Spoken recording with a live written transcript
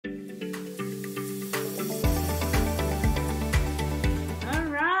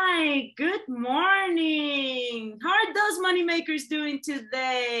morning. How are those money makers doing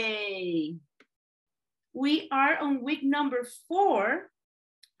today? We are on week number 4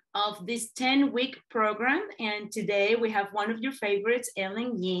 of this 10-week program. And today we have one of your favorites,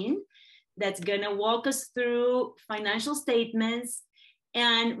 Ellen Yin, that's gonna walk us through financial statements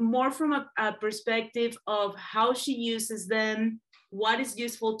and more from a perspective of how she uses them, what is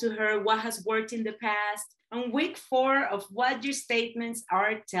useful to her, what has worked in the past, on week 4 of what your statements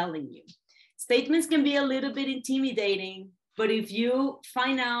are telling you. Statements can be a little bit intimidating, but if you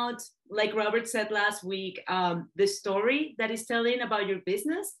find out, like Robert said last week, the story that is telling about your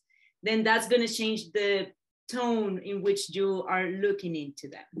business, then that's going to change the tone in which you are looking into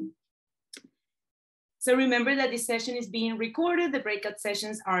them. So remember that this session is being recorded, the breakout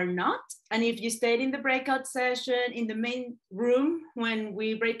sessions are not. And if you stayed in the breakout session in the main room, when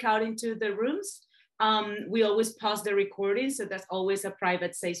we break out into the rooms, we always pause the recording. So that's always a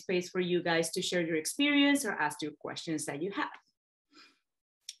private safe space for you guys to share your experience or ask your questions that you have.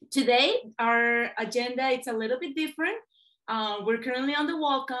 Today, our agenda, it's a little bit different. We're currently on the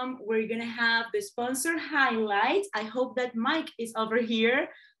welcome. We're gonna have the sponsor highlights. I hope that Mike is over here.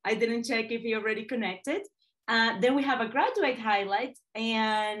 I didn't check if he already connected. Then we have a graduate highlight,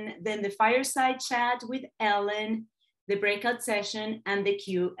 and then the fireside chat with Ellen, the breakout session, and the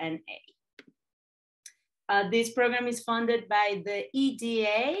Q&A. This program is funded by the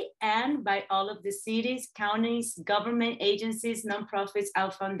EDA and by all of the cities, counties, government agencies, nonprofits,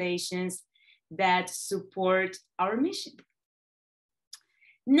 and foundations that support our mission.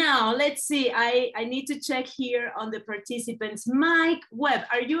 Now, let's see, I need to check here on the participants. Mike Webb,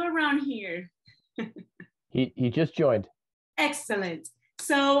 are you around here? He just joined. Excellent.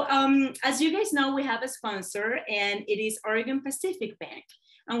 So as you guys know, we have a sponsor, and it is Oregon Pacific Bank.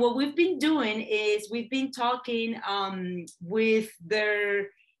 And what we've been doing is we've been talking with their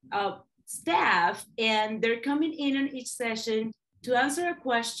staff, and they're coming in on each session to answer a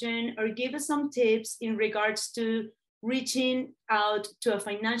question or give us some tips in regards to reaching out to a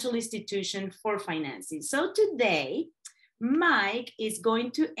financial institution for financing. So today, Mike is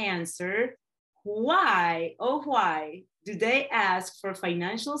going to answer why do they ask for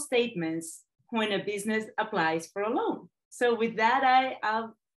financial statements when a business applies for a loan? So with that,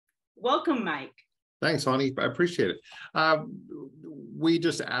 I'll welcome Mike. Thanks, Honey. I appreciate it. We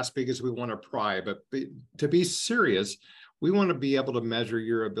just ask because we want to pry, but to be serious, we want to be able to measure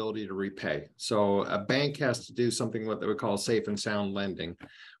your ability to repay. So a bank has to do something what they would call safe and sound lending.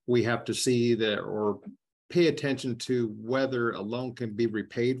 We have to see that or pay attention to whether a loan can be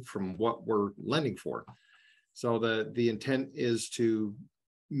repaid from what we're lending for. So the intent is to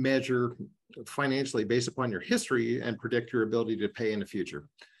measure financially based upon your history and predict your ability to pay in the future.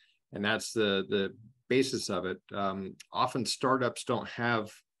 And that's the basis of it. Often startups don't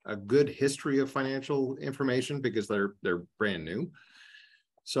have a good history of financial information because they're brand new.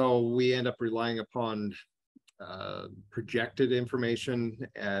 So we end up relying upon projected information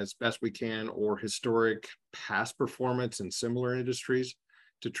as best we can, or historic past performance in similar industries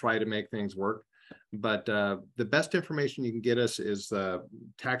to try to make things work. But the best information you can get us is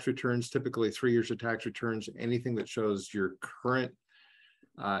tax returns, typically 3 years of tax returns, anything that shows your current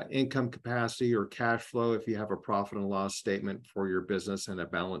income capacity or cash flow. If you have a profit and loss statement for your business and a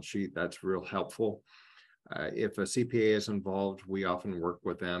balance sheet, that's real helpful. If a CPA is involved, we often work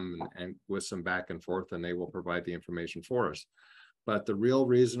with them and with some back and forth, and they will provide the information for us. But the real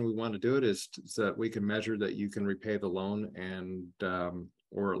reason we want to do it is so that we can measure that you can repay the loan, and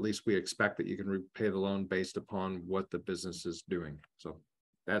or at least we expect that you can repay the loan based upon what the business is doing. So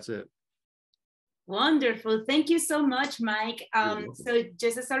that's it. Wonderful. Thank you so much, Mike. So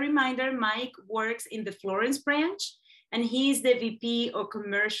just as a reminder, Mike works in the Florence branch, and he's the VP or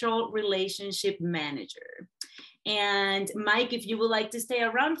Commercial Relationship Manager. And Mike, if you would like to stay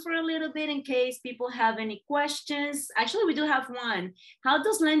around for a little bit in case people have any questions. Actually, we do have one. How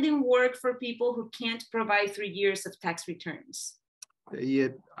does lending work for people who can't provide 3 years of tax returns?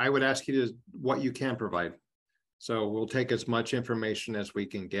 I would ask you to what you can provide. So we'll take as much information as we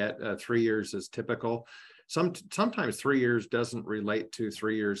can get. 3 years is typical. Sometimes 3 years doesn't relate to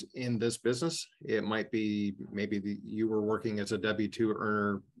 3 years in this business. It might be maybe you were working as a W-2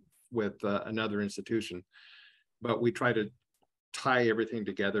 earner with another institution, but we try to tie everything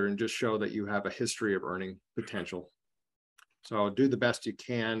together and just show that you have a history of earning potential. So do the best you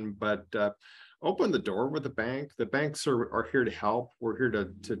can, but open the door with the bank. The banks are here to help. We're here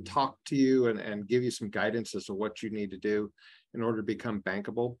to talk to you and give you some guidance as to what you need to do in order to become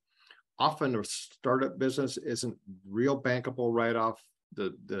bankable. Often a startup business isn't real bankable right off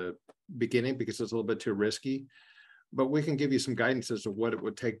the beginning because it's a little bit too risky. but we can give you some guidance as to what it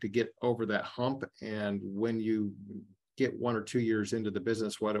would take to get over that hump. And when you get 1 or 2 years into the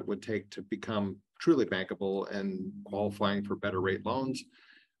business, what it would take to become truly bankable and qualifying for better rate loans,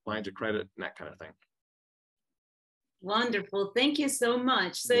 lines of credit, and that kind of thing. Wonderful. Thank you so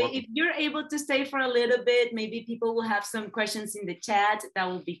much. So if you're able to stay for a little bit, maybe people will have some questions in the chat. That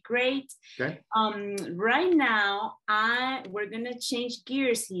would be great. Okay. Right now, we're going to change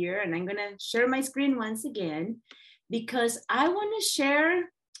gears here, and I'm going to share my screen once again, because I want to share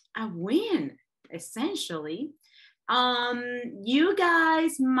a win, essentially. You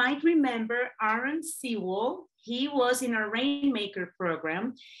guys might remember Aaron Sewell. He was in our MONEYmaker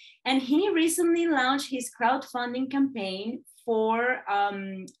program, and he recently launched his crowdfunding campaign for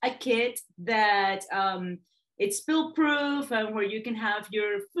a kit that it's spill-proof and where you can have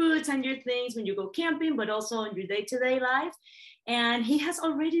your foods and your things when you go camping, but also in your day-to-day life. And he has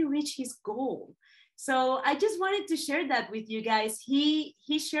already reached his goal. So I just wanted to share that with you guys. He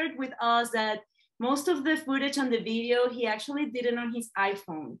shared with us that most of the footage on the video, he actually did it on his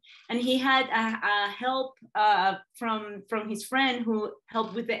iPhone. And he had a help from his friend who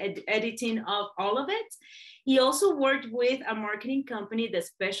helped with the editing of all of it. He also worked with a marketing company that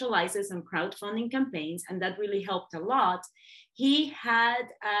specializes in crowdfunding campaigns, and that really helped a lot. He had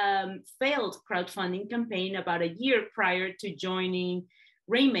failed crowdfunding campaign about a year prior to joining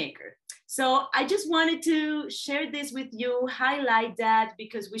MONEYmaker. So I just wanted to share this with you, highlight that,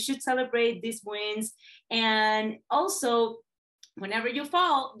 because we should celebrate these wins. And also, whenever you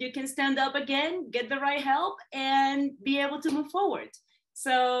fall, you can stand up again, get the right help, and be able to move forward.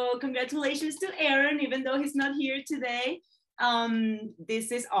 So congratulations to Aaron, even though he's not here today.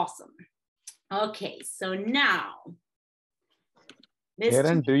 This is awesome. Okay, so now.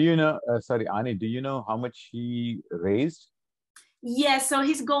 Aaron, do you know, sorry, Ani, do you know how much he raised? Yes, so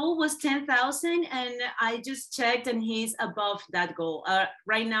his goal was 10,000, and I just checked and he's above that goal.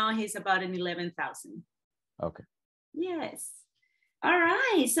 Right now he's about an 11,000. Okay. Yes. All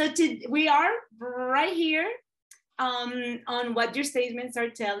right, so we are right here on what your statements are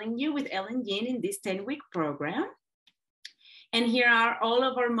telling you with Ellen Yin in this 10-week program. And here are all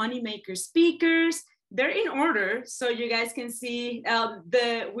of our MONEYmaker speakers. They're in order, so you guys can see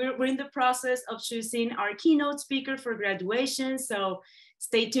we're in the process of choosing our keynote speaker for graduation, so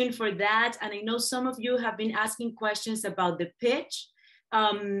stay tuned for that. And I know some of you have been asking questions about the pitch.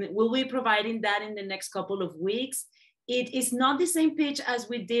 We'll be providing that in the next couple of weeks. It is not the same pitch as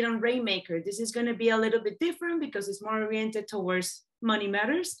we did on MONEYmaker. This is going to be a little bit different because it's more oriented towards money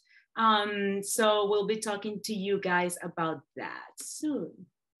matters. So we'll be talking to you guys about that soon.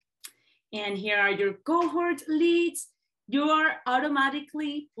 And here are your cohort leads. You are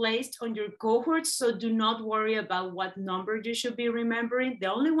automatically placed on your cohorts, so do not worry about what number you should be remembering. The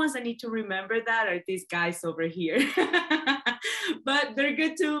only ones that need to remember that are these guys over here. But they're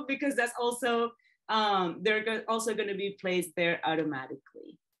good too, because that's also, they're also gonna be placed there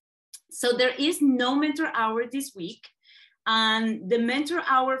automatically. So there is no mentor hour this week. And the mentor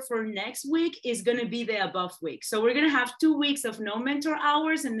hour for next week is going to be the above week. So we're going to have 2 weeks of no mentor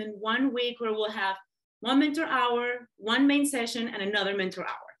hours, and then 1 week where we'll have 1 mentor hour, 1 main session, and another mentor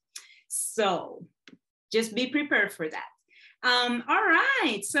hour. So just be prepared for that. All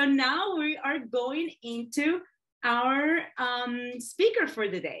right, so now we are going into our speaker for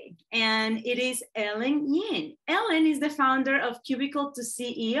the day, and it is Ellen Yin. Ellen is the founder of Cubicle to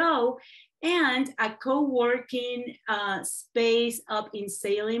CEO and a co-working space up in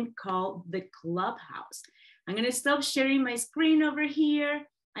Salem called the Clubhouse. I'm gonna stop sharing my screen over here,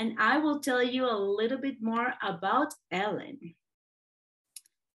 and I will tell you a little bit more about Ellen.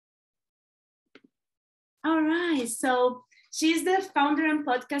 All right, so she's the founder and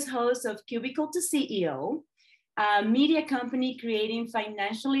podcast host of Cubicle to CEO, a media company creating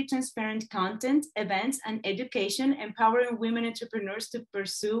financially transparent content, events, and education, empowering women entrepreneurs to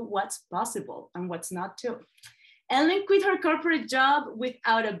pursue what's possible and what's not too. Ellen quit her corporate job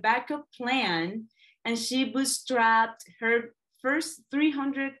without a backup plan, and she bootstrapped her first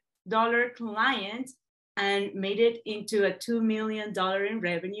 $300 client and made it into a $2 million in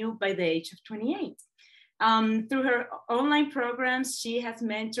revenue by the age of 28. Through her online programs, she has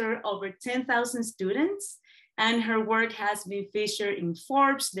mentored over 10,000 students, and her work has been featured in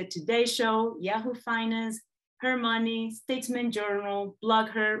Forbes, The Today Show, Yahoo Finance, Her Money, Statesman Journal,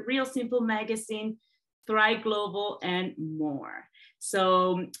 Blogger, Real Simple Magazine, Thrive Global, and more.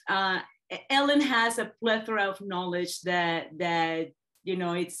 So Ellen has a plethora of knowledge that you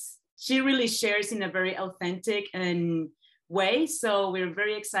know, she really shares in a very authentic and way. So we're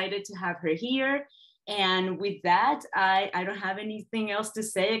very excited to have her here. And with that, I don't have anything else to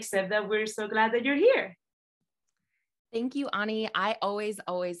say except that we're so glad that you're here. Thank you, Ani. I always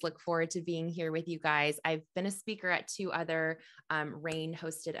look forward to being here with you guys. I've been a speaker at 2 other RAIN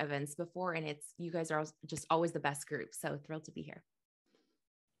hosted events before, and you guys are just always the best group. So thrilled to be here.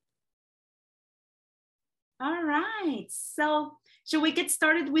 All right. So should we get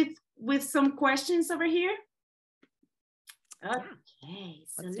started with some questions over here? Okay.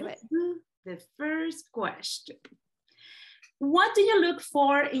 So let's do the first question. What do you look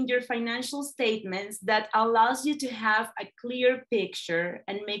for in your financial statements that allows you to have a clear picture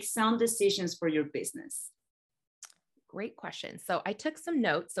and make sound decisions for your business? Great question. So I took some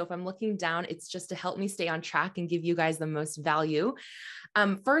notes. So if I'm looking down, it's just to help me stay on track and give you guys the most value.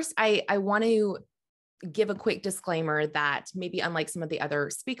 First, I want to give a quick disclaimer that maybe unlike some of the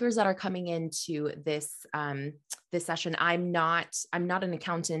other speakers that are coming into this session, I'm not an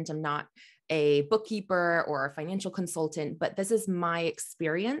accountant. I'm not a bookkeeper or a financial consultant, but this is my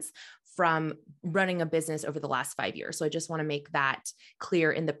experience from running a business over the last 5 years. So I just want to make that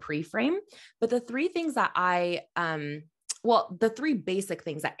clear in the pre-frame. But the 3 things that the 3 basic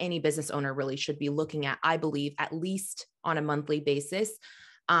things that any business owner really should be looking at, I believe, at least on a monthly basis,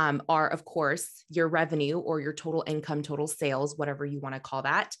 are, of course, your revenue or your total income, total sales, whatever you want to call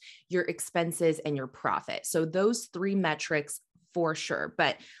that, your expenses, and your profit. So those 3 metrics for sure.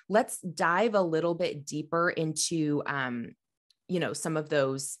 But let's dive a little bit deeper into, some of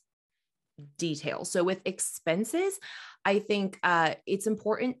those details. So with expenses, I think it's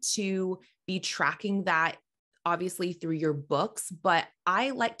important to be tracking that obviously through your books, but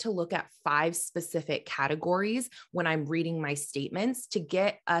I like to look at 5 specific categories when I'm reading my statements to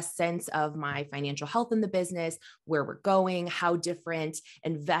get a sense of my financial health in the business, where we're going, how different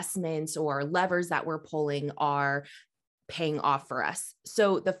investments or levers that we're pulling are paying off for us.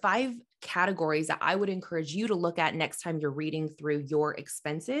 So the 5 categories that I would encourage you to look at next time you're reading through your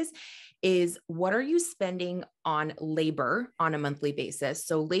expenses is, what are you spending on labor on a monthly basis?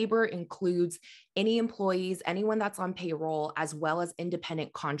 So labor includes any employees, anyone that's on payroll, as well as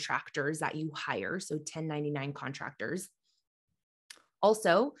independent contractors that you hire. So 1099 contractors.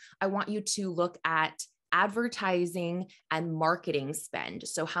 Also, I want you to look at advertising and marketing spend.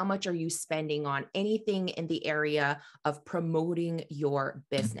 So how much are you spending on anything in the area of promoting your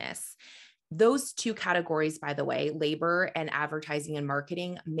business? Those 2 categories, by the way, labor and advertising and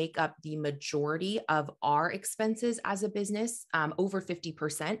marketing, make up the majority of our expenses as a business, over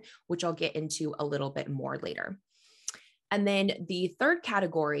 50%, which I'll get into a little bit more later. And then the 3rd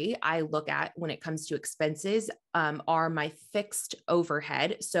category I look at when it comes to expenses are my fixed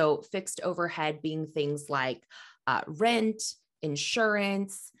overhead. So fixed overhead being things like rent,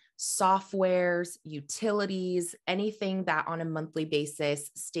 insurance, softwares, utilities, anything that on a monthly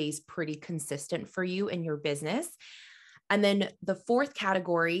basis stays pretty consistent for you in your business. And then the 4th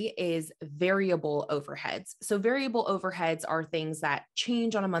category is variable overheads. So variable overheads are things that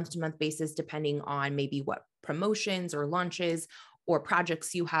change on a month-to-month basis, depending on maybe what promotions or launches or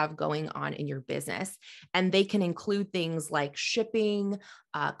projects you have going on in your business. And they can include things like shipping,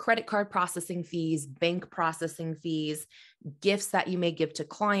 credit card processing fees, bank processing fees, gifts that you may give to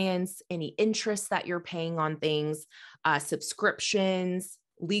clients, any interest that you're paying on things, subscriptions,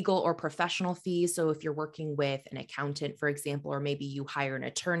 legal or professional fees. So if you're working with an accountant, for example, or maybe you hire an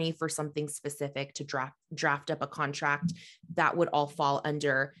attorney for something specific to draft up a contract, that would all fall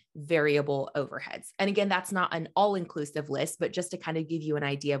under variable overheads. And again, that's not an all-inclusive list, but just to kind of give you an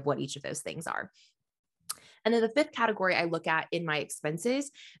idea of what each of those things are. And then the 5th category I look at in my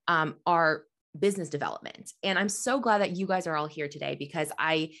expenses are business development. And I'm so glad that you guys are all here today, because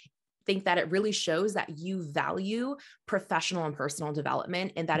I think that it really shows that you value professional and personal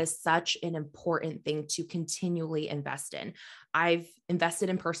development. And that is such an important thing to continually invest in. I've invested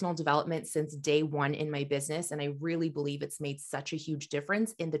in personal development since day 1 in my business. And I really believe it's made such a huge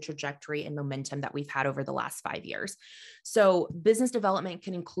difference in the trajectory and momentum that we've had over the last 5 years. So business development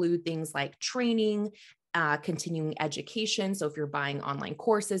can include things like training, continuing education. So if you're buying online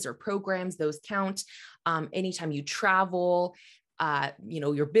courses or programs, those count. Anytime you travel,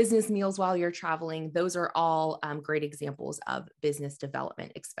 your business meals while you're traveling, those are all great examples of business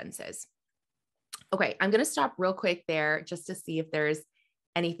development expenses. Okay, I'm going to stop real quick there just to see if there's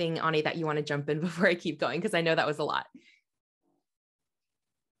anything, Ani, that you want to jump in before I keep going, because I know that was a lot.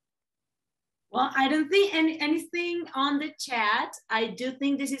 Well, I don't think anything on the chat. I do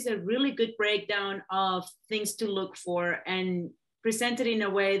think this is a really good breakdown of things to look for and presented in a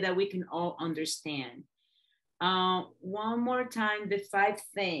way that we can all understand. One more time, the 5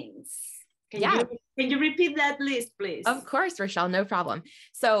 things. Can you repeat that list, please? Of course, Rochelle, no problem.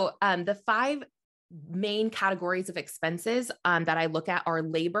 So the 5 main categories of expenses that I look at are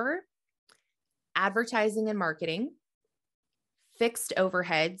labor, advertising and marketing, fixed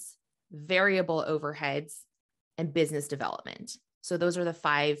overheads, variable overheads, and business development. So those are the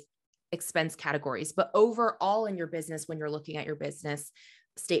 5 expense categories. But overall in your business, when you're looking at your business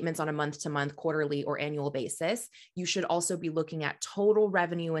statements on a month-to-month, quarterly, or annual basis, you should also be looking at total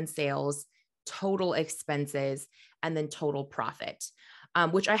revenue and sales, total expenses, and then total profit,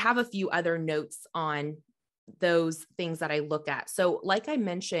 which I have a few other notes on those things that I look at. So like I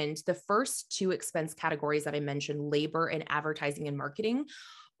mentioned, the first 2 expense categories that I mentioned, labor and advertising and marketing,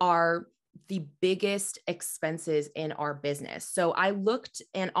 are the biggest expenses in our business. So I looked,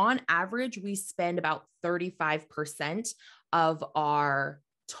 and on average, we spend about 35% of our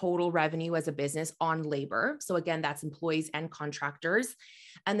total revenue as a business on labor. So again, that's employees and contractors.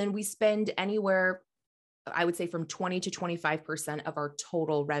 And then we spend anywhere, I would say, from 20 to 25% of our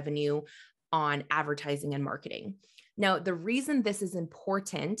total revenue on advertising and marketing. Now, the reason this is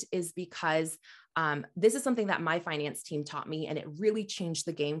important is because this is something that my finance team taught me, and it really changed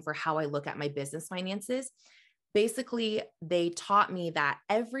the game for how I look at my business finances. Basically, they taught me that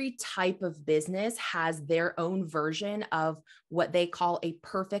every type of business has their own version of what they call a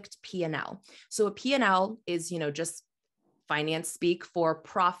perfect P&L. So a P&L is, just finance speak for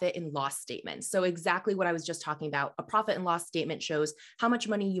profit and loss statements. So exactly what I was just talking about. A profit and loss statement shows how much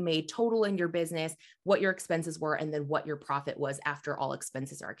money you made total in your business, what your expenses were, and then what your profit was after all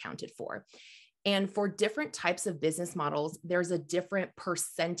expenses are accounted for. And for different types of business models, there's a different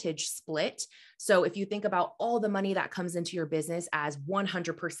percentage split. So if you think about all the money that comes into your business as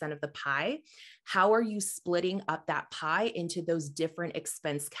 100% of the pie, how are you splitting up that pie into those different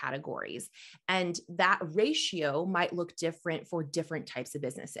expense categories? And that ratio might look different for different types of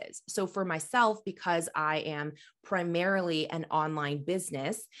businesses. So for myself, because I am primarily an online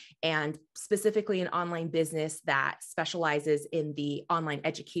business, and specifically an online business that specializes in the online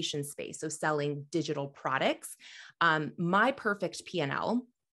education space, so selling digital products, my perfect P&L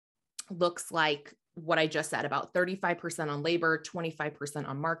looks like what I just said, about 35% on labor, 25%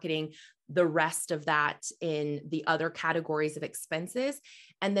 on marketing, the rest of that in the other categories of expenses.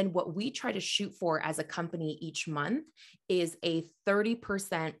 And then what we try to shoot for as a company each month is a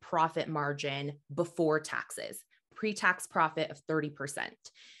 30% profit margin before taxes, pre-tax profit of 30%.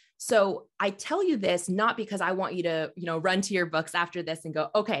 So I tell you this not because I want you to, run to your books after this and go,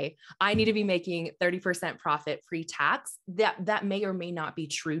 okay, I need to be making 30% profit pre-tax. That may or may not be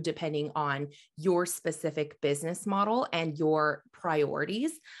true depending on your specific business model and your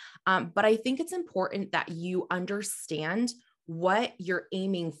priorities. But I think it's important that you understand what you're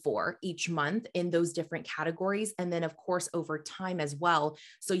aiming for each month in those different categories. And then of course, over time as well.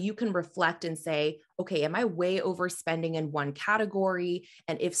 So you can reflect and say, okay, am I way overspending in one category?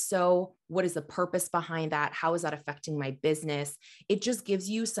 And if so, what is the purpose behind that? How is that affecting my business? It just gives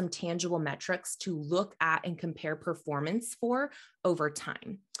you some tangible metrics to look at and compare performance for over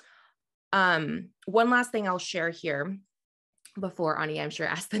time. One last thing I'll share here before Ani, I'm sure,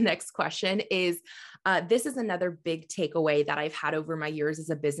 ask the next question is, this is another big takeaway that I've had over my years as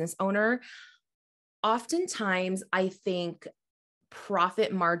a business owner. Oftentimes, I think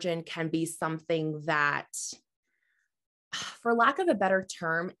profit margin can be something that, for lack of a better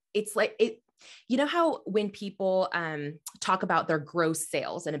term, it's like it. You know how when people talk about their gross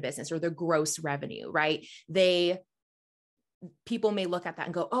sales in a business or their gross revenue, right? People may look at that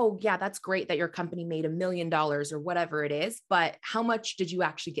and go, oh yeah, that's great that your company made $1 million or whatever it is, but how much did you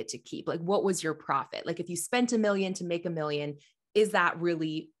actually get to keep? Like, what was your profit? Like if you spent $1 million to make $1 million, is that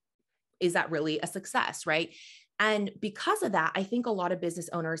really a success, right? And because of that, I think a lot of business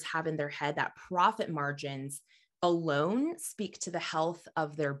owners have in their head that profit margins alone speak to the health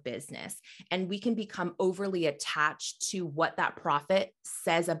of their business. And we can become overly attached to what that profit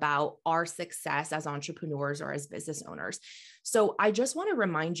says about our success as entrepreneurs or as business owners. So I just want to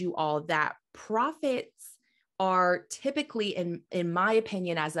remind you all that profits are typically, in my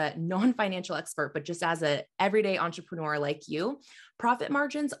opinion, as a non-financial expert, but just as an everyday entrepreneur like you, profit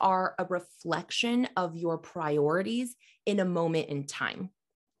margins are a reflection of your priorities in a moment in time.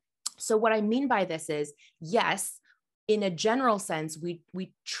 So what I mean by this is, yes, in a general sense, we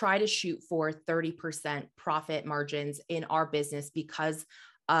try to shoot for 30% profit margins in our business because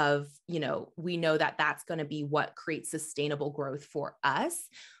of, we know that that's going to be what creates sustainable growth for us.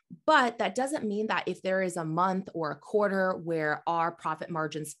 But that doesn't mean that if there is a month or a quarter where our profit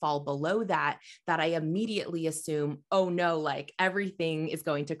margins fall below that I immediately assume, oh no, like everything is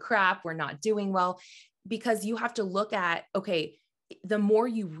going to crap, we're not doing well, because you have to look at, okay, the more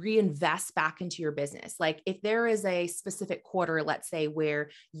you reinvest back into your business, like if there is a specific quarter, let's say, where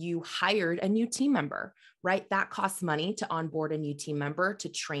you hired a new team member, right? That costs money to onboard a new team member, to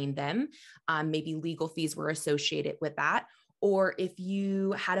train them. Maybe legal fees were associated with that. or if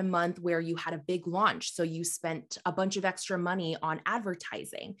you had a month where you had a big launch, so you spent a bunch of extra money on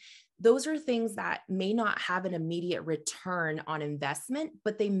advertising. Those are things that may not have an immediate return on investment,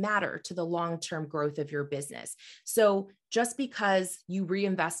 but they matter to the long-term growth of your business. So just because you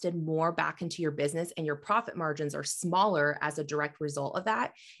reinvested more back into your business and your profit margins are smaller as a direct result of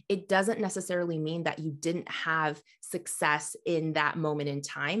that, it doesn't necessarily mean that you didn't have success in that moment in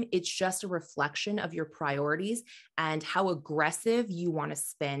time. It's just a reflection of your priorities and how aggressive you want to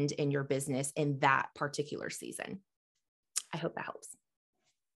spend in your business in that particular season. I hope that helps.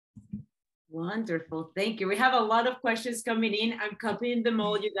 Wonderful. Thank you. We have a lot of questions coming in. I'm copying them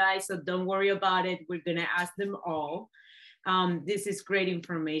all, you guys, so don't worry about it. We're going to ask them all. This is great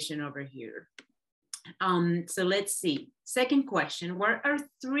information over here. So let's see. Second question. What are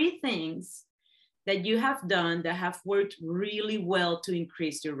 3 things that you have done that have worked really well to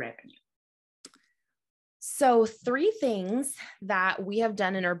increase your revenue? So 3 things that we have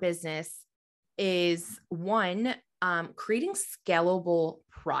done in our business is 1, creating scalable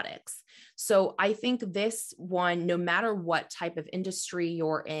products. So I think this one, no matter what type of industry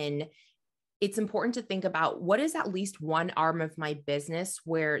you're in, it's important to think about what is at least one arm of my business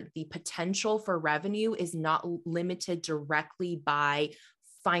where the potential for revenue is not limited directly by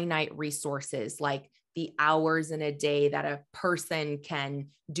finite resources, like the hours in a day that a person can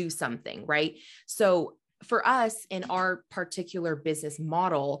do something, right? So for us in our particular business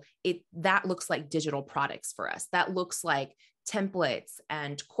model, that looks like digital products for us. That looks like templates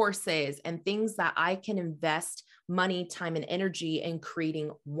and courses and things that I can invest money, time, and energy in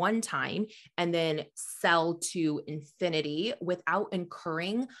creating one time and then sell to infinity without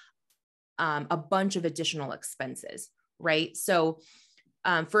incurring a bunch of additional expenses, right? So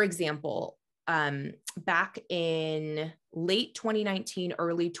for example, back in late 2019,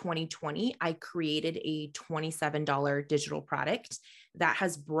 early 2020, I created a $27 digital product that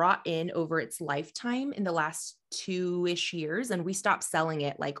has brought in over its lifetime in the last 2-ish years. And we stopped selling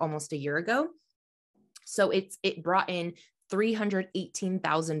it like almost a year ago. So it brought in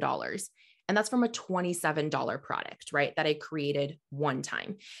 $318,000. And that's from a $27 product, right? That I created one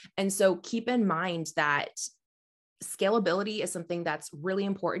time. And so keep in mind that scalability is something that's really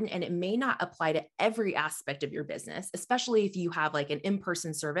important, and it may not apply to every aspect of your business, especially if you have like an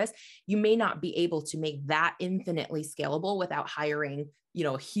in-person service. You may not be able to make that infinitely scalable without hiring,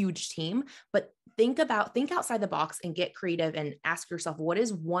 a huge team, but think outside the box and get creative and ask yourself, what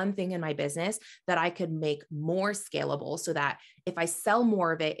is one thing in my business that I could make more scalable so that if I sell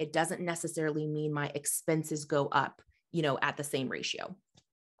more of it, it doesn't necessarily mean my expenses go up, at the same ratio.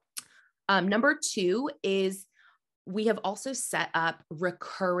 Number 2 is we have also set up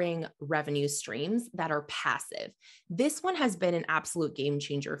recurring revenue streams that are passive. This one has been an absolute game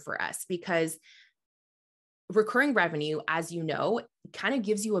changer for us because recurring revenue, as you know, kind of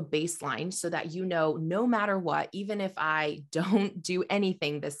gives you a baseline so that no matter what, even if I don't do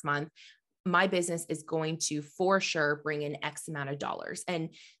anything this month, my business is going to for sure bring in X amount of dollars. And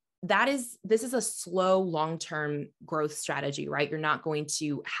this is a slow, long-term growth strategy, right? You're not going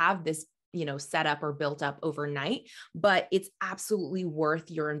to have this set up or built up overnight, but it's absolutely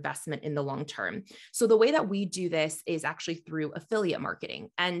worth your investment in the long term. So the way that we do this is actually through affiliate marketing.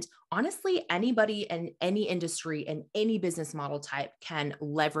 And honestly, anybody in any industry and any business model type can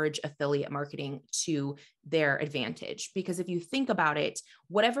leverage affiliate marketing to their advantage. Because if you think about it,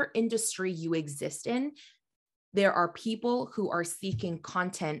 whatever industry you exist in, there are people who are seeking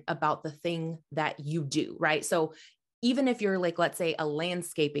content about the thing that you do, right? So even if you're like, let's say a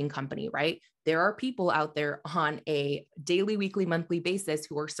landscaping company, right? There are people out there on a daily, weekly, monthly basis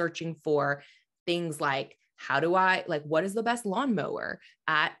who are searching for things like, what is the best lawnmower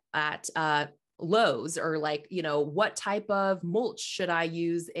at Lowe's, or what type of mulch should I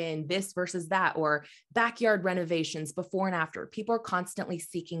use in this versus that, or backyard renovations before and after. People are constantly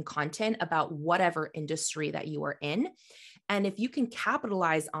seeking content about whatever industry that you are in. And if you can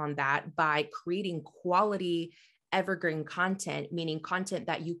capitalize on that by creating quality evergreen content, meaning content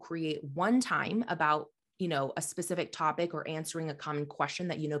that you create one time about, a specific topic or answering a common question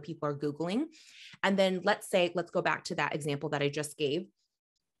that, people are Googling. And then let's go back to that example that I just gave.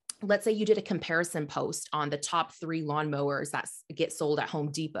 Let's say you did a comparison post on the top 3 lawnmowers that get sold at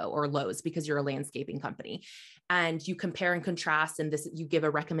Home Depot or Lowe's because you're a landscaping company, and you compare and contrast, and you give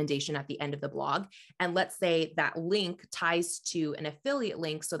a recommendation at the end of the blog. And let's say that link ties to an affiliate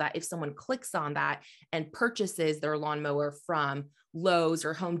link so that if someone clicks on that and purchases their lawnmower from Lowe's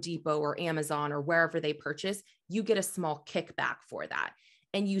or Home Depot or Amazon or wherever they purchase, you get a small kickback for that.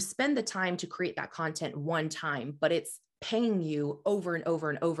 And you spend the time to create that content one time, but it's paying you over and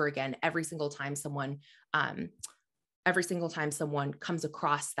over and over again every single time someone every single time someone comes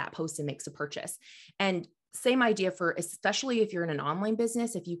across that post and makes a purchase. And same idea for, especially if you're in an online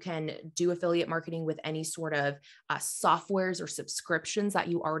business, if you can do affiliate marketing with any sort of softwares or subscriptions that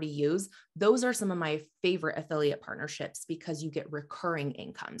you already use, those are some of my favorite affiliate partnerships because you get recurring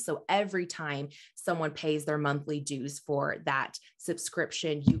income. So every time someone pays their monthly dues for that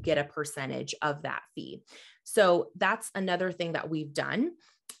subscription, you get a percentage of that fee. So that's another thing that we've done.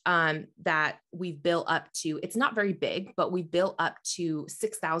 That we've built up to, it's not very big, but we built up to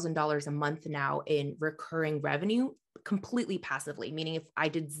 $6,000 a month now in recurring revenue, completely passively, meaning if I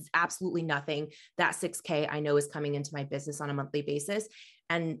did absolutely nothing, that 6K I know is coming into my business on a monthly basis.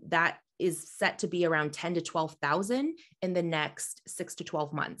 And that is set to be around 10 to 12,000 in the next 6 to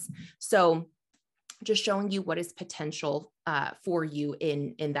 12 months. So just showing you what is potential for you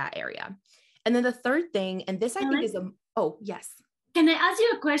in that area. And then the third thing, and this I think is oh, yes. Can I ask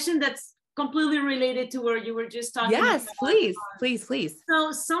you a question that's completely related to where you were just talking Yes, about? please, please, please.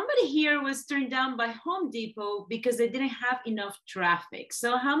 So somebody here was turned down by Home Depot because they didn't have enough traffic.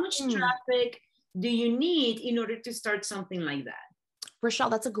 So how much traffic do you need in order to start something like that? Rochelle,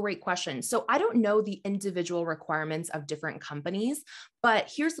 that's a great question. So I don't know the individual requirements of different companies, but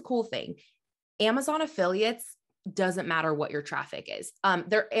here's the cool thing. Amazon affiliates, doesn't matter what your traffic is.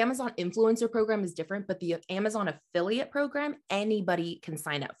 Their Amazon influencer program is different, but the Amazon affiliate program, anybody can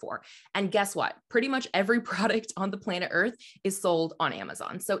sign up for. And guess what? Pretty much every product on the planet Earth is sold on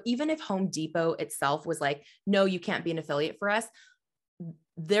Amazon. So even if Home Depot itself was like, no, you can't be an affiliate for us,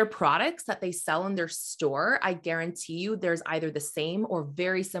 their products that they sell in their store, I guarantee you there's either the same or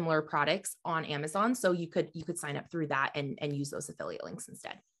very similar products on Amazon. So you could sign up through that and use those affiliate links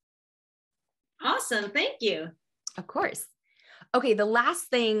instead. Awesome. Thank you. Of course. Okay, the last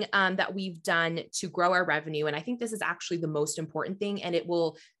thing that we've done to grow our revenue, and I think this is actually the most important thing, and it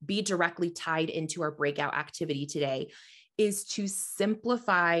will be directly tied into our breakout activity today, is to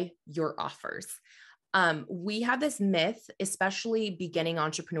simplify your offers. We have this myth, especially beginning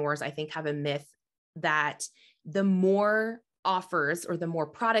entrepreneurs, I think have a myth that the more offers or the more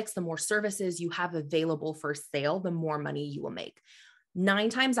products, the more services you have available for sale, the more money you will make. 9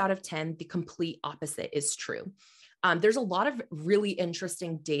 times out of 10, the complete opposite is true. There's a lot of really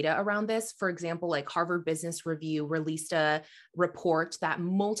interesting data around this. For example, like Harvard Business Review released a report that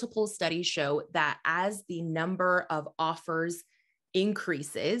multiple studies show that as the number of offers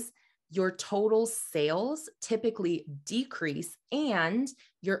increases, your total sales typically decrease and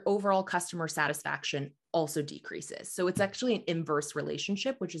your overall customer satisfaction also decreases. So it's actually an inverse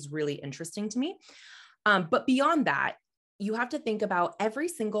relationship, which is really interesting to me. But beyond that, you have to think about every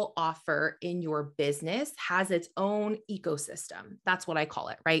single offer in your business has its own ecosystem. That's what I call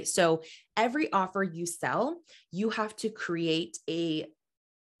it, right? So every offer you sell, you have to create a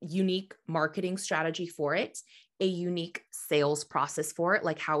unique marketing strategy for it, a unique sales process for it,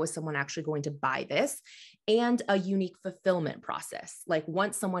 like how is someone actually going to buy this, and a unique fulfillment process. Like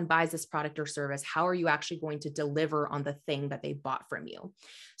once someone buys this product or service, how are you actually going to deliver on the thing that they bought from you?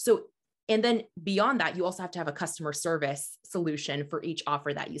 So and then beyond that, you also have to have a customer service solution for each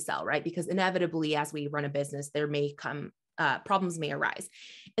offer that you sell, right? Because inevitably, as we run a business, there may come problems may arise.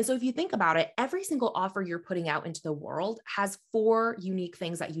 And so if you think about it, every single offer you're putting out into the world has 4 unique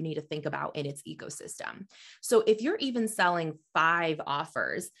things that you need to think about in its ecosystem. So if you're even selling 5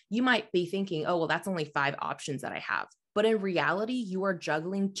 offers, you might be thinking, oh, well, that's only 5 options that I have. But in reality, you are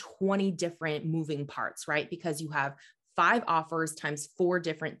juggling 20 different moving parts, right? Because you have 5 offers times 4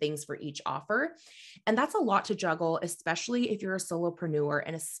 different things for each offer. And that's a lot to juggle, especially if you're a solopreneur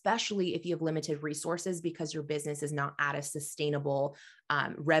and especially if you have limited resources because your business is not at a sustainable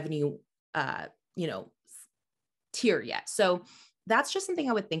revenue, tier yet. So that's just something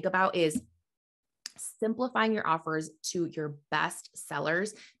I would think about is simplifying your offers to your best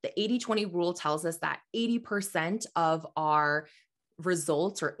sellers. The 80-20 rule tells us that 80% of our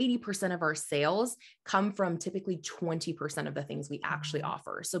results or 80% of our sales come from typically 20% of the things we actually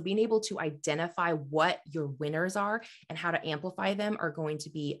offer. So being able to identify what your winners are and how to amplify them are going to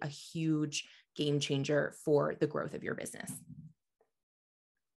be a huge game changer for the growth of your business.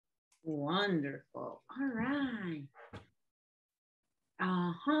 Wonderful. All right.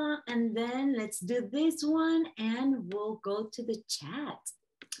 And then let's do this one and we'll go to the chat.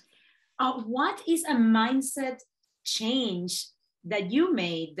 What is a mindset change that you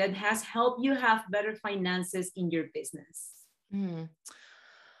made that has helped you have better finances in your business?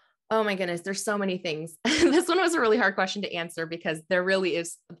 Oh my goodness, there's so many things. This one was a really hard question to answer because there really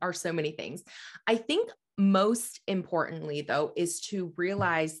are so many things. I think most importantly though, is to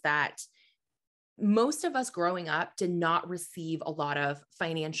realize that most of us growing up did not receive a lot of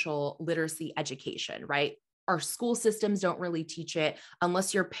financial literacy education, right? our school systems don't really teach it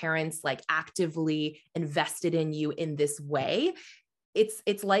unless your parents like actively invested in you in this way.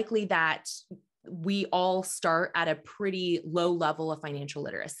 It's likely that we all start at a pretty low level of financial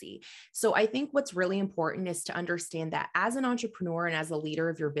literacy. So I think what's really important is to understand that as an entrepreneur and as a leader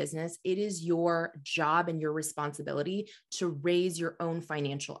of your business, it is your job and your responsibility to raise your own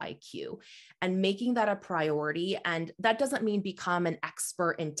financial IQ and making that a priority. And that doesn't mean become an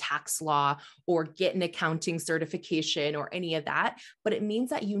expert in tax law or get an accounting certification or any of that, but it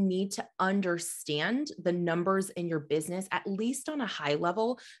means that you need to understand the numbers in your business, at least on a high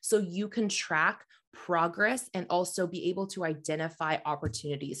level, so you can track progress and also be able to identify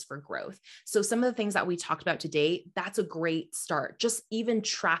opportunities for growth. So some of the things that we talked about today, that's a great start. Just even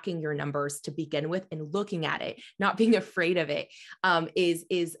tracking your numbers to begin with and looking at it, not being afraid of it,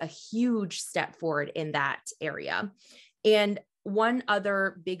 is a huge step forward in that area. And one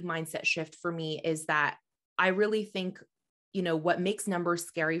other big mindset shift for me is that I really think, what makes numbers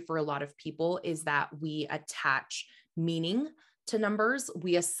scary for a lot of people is that we attach meaning to numbers.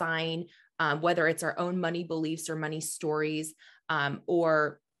 We assign whether it's our own money beliefs or money stories,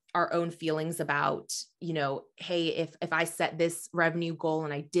 or our own feelings about, hey, if I set this revenue goal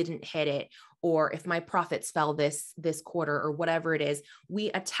and I didn't hit it, or if my profits fell this quarter or whatever it is,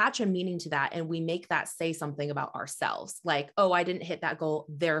 we attach a meaning to that and we make that say something about ourselves. Like, oh, I didn't hit that goal,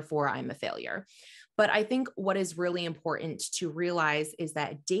 therefore I'm a failure. But I think what is really important to realize is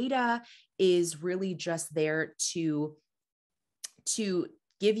that data is really just there to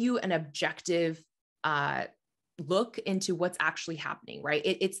give you an objective look into what's actually happening, right?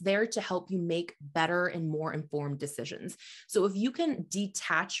 It's there to help you make better and more informed decisions. So if you can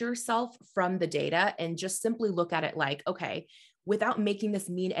detach yourself from the data and just simply look at it like, okay, without making this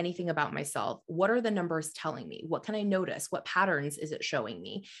mean anything about myself, what are the numbers telling me? What can I notice? What patterns is it showing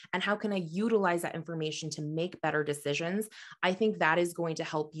me? And how can I utilize that information to make better decisions? I think that is going to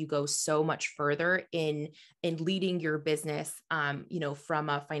help you go so much further in leading your business, from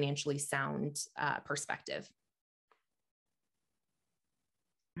a financially sound perspective.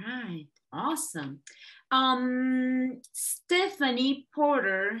 Right. Awesome. Stephanie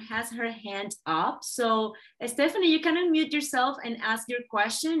Porter has her hand up. So Stephanie, you can unmute yourself and ask your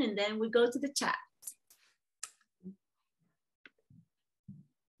question, and then we go to the chat.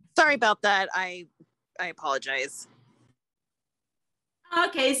 Sorry about that. I apologize.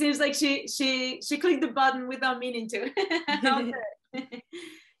 Okay, seems like she clicked the button without meaning to.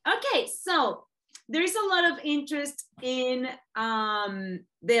 Okay, so there's a lot of interest in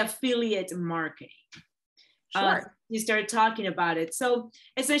the affiliate marketing. Sure. You start talking about it. So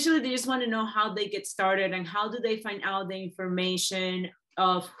essentially they just want to know how they get started and how do they find out the information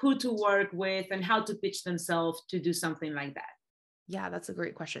of who to work with and how to pitch themselves to do something like that. Yeah, that's a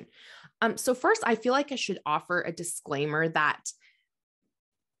great question. So first, I feel like I should offer a disclaimer that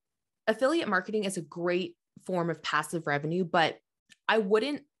affiliate marketing is a great form of passive revenue, but I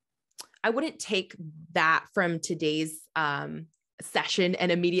wouldn't take that from today's session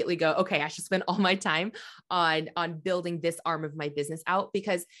and immediately go, okay, I should spend all my time on building this arm of my business out,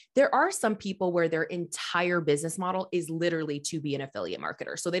 because there are some people where their entire business model is literally to be an affiliate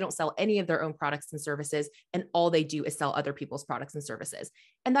marketer. So they don't sell any of their own products and services, and all they do is sell other people's products and services.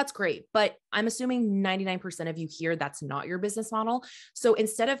 And that's great. But I'm assuming 99% of you here, that's not your business model. So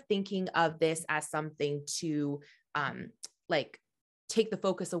instead of thinking of this as something to take the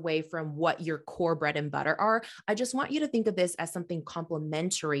focus away from what your core bread and butter are, I just want you to think of this as something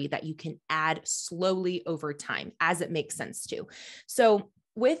complementary that you can add slowly over time as it makes sense to. So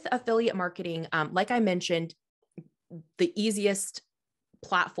with affiliate marketing, like I mentioned, the easiest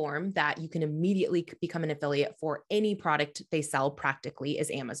platform that you can immediately become an affiliate for any product they sell practically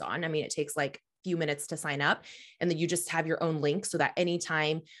is Amazon. I mean, it takes like a few minutes to sign up, and then you just have your own link so that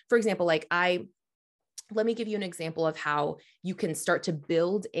anytime, for example, let me give you an example of how you can start to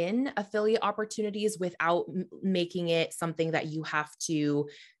build in affiliate opportunities without making it something that you have to,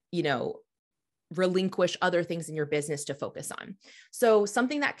 relinquish other things in your business to focus on. So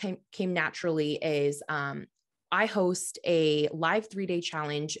something that came naturally is I host a live 3-day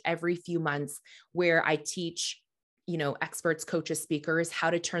challenge every few months where I teach experts, coaches, speakers, how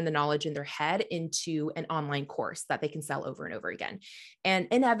to turn the knowledge in their head into an online course that they can sell over and over again. And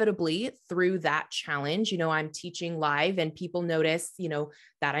inevitably through that challenge, I'm teaching live and people notice,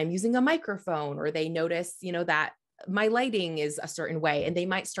 that I'm using a microphone, or they notice, that my lighting is a certain way. And they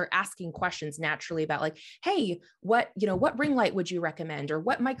might start asking questions naturally about like, hey, what ring light would you recommend? Or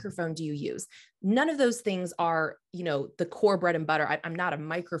what microphone do you use? None of those things are, the core bread and butter. I'm not a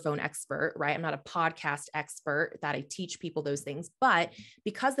microphone expert, right? I'm not a podcast expert that I teach people those things, but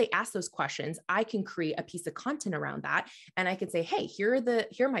because they ask those questions, I can create a piece of content around that. And I can say, hey, here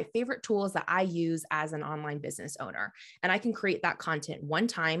are my favorite tools that I use as an online business owner. And I can create that content one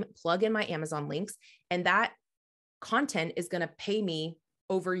time, plug in my Amazon links, and that content is going to pay me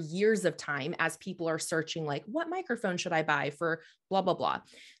over years of time as people are searching like, what microphone should I buy for blah, blah, blah.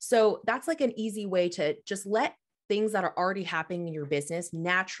 So that's like an easy way to just let things that are already happening in your business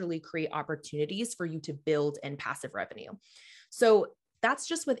naturally create opportunities for you to build in passive revenue. So that's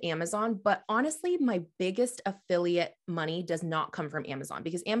just with Amazon. But honestly, my biggest affiliate money does not come from Amazon,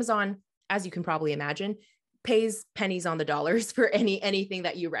 because Amazon, as you can probably imagine, pays pennies on the dollars for anything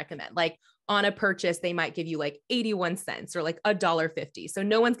that you recommend. Like on a purchase, they might give you like 81 cents or like $1.50. So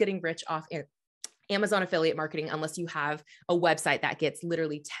no one's getting rich off Amazon affiliate marketing unless you have a website that gets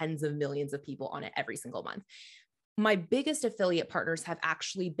literally tens of millions of people on it every single month. My biggest affiliate partners have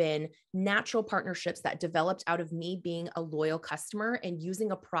actually been natural partnerships that developed out of me being a loyal customer and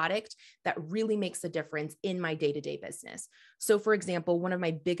using a product that really makes a difference in my day-to-day business. So for example, one of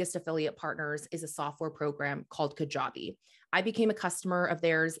my biggest affiliate partners is a software program called Kajabi. I became a customer of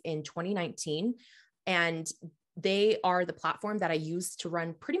theirs in 2019, and they are the platform that I use to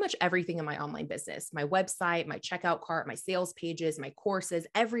run pretty much everything in my online business. My website, my checkout cart, my sales pages, my courses,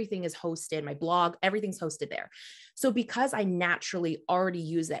 everything is hosted, my blog, everything's hosted there. So because I naturally already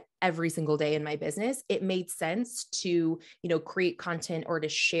use it every single day in my business, it made sense to, create content or to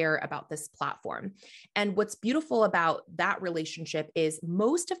share about this platform. And what's beautiful about that relationship is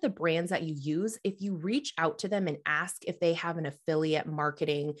most of the brands that you use, if you reach out to them and ask if they have an affiliate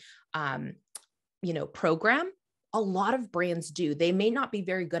marketing, program, a lot of brands do. They may not be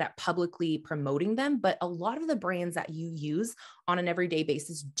very good at publicly promoting them, but a lot of the brands that you use on an everyday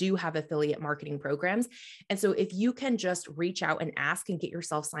basis do have affiliate marketing programs. And so if you can just reach out and ask and get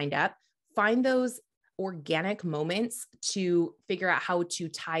yourself signed up, find those organic moments to figure out how to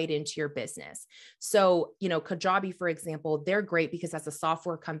tie it into your business. So, Kajabi, for example, they're great because as a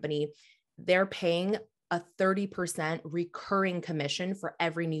software company, they're paying a 30% recurring commission for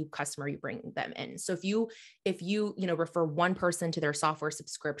every new customer you bring them in. So if you refer one person to their software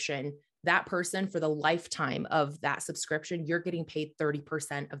subscription, that person for the lifetime of that subscription, you're getting paid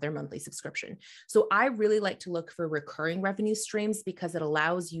 30% of their monthly subscription. So I really like to look for recurring revenue streams because it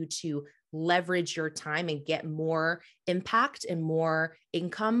allows you to leverage your time and get more impact and more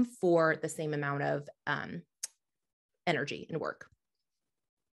income for the same amount of energy and work.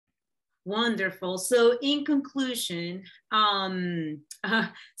 Wonderful. So in conclusion, some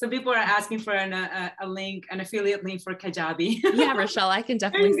people are asking for a link, an affiliate link for Kajabi. Yeah, Rochelle, I can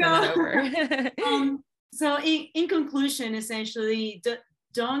definitely send that over. So in conclusion, essentially,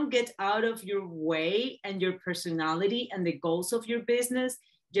 don't get out of your way and your personality and the goals of your business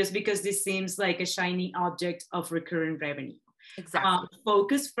just because this seems like a shiny object of recurring revenue. Exactly.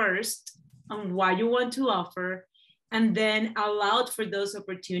 Focus first on what you want to offer, and then allow for those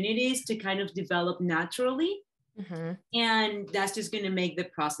opportunities to kind of develop naturally. Mm-hmm. And that's just going to make the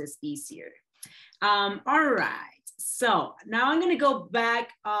process easier. All right. So now I'm going to go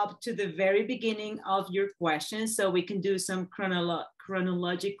back up to the very beginning of your question so we can do some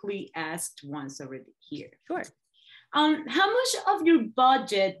chronologically asked ones over here. Sure. How much of your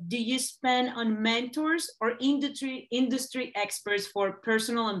budget do you spend on mentors or industry experts for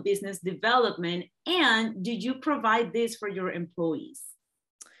personal and business development? And do you provide this for your employees?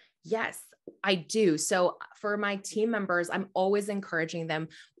 Yes, I do. So for my team members, I'm always encouraging them.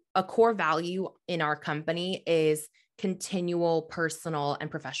 A core value in our company is continual personal and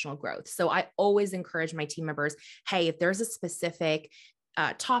professional growth. So I always encourage my team members, hey, if there's a specific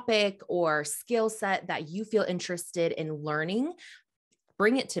topic or skill set that you feel interested in learning,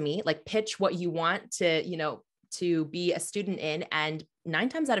 bring it to me, like pitch what you want to be a student in. And 9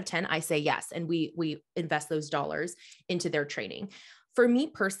 times out of 10, I say yes. And we invest those dollars into their training. For me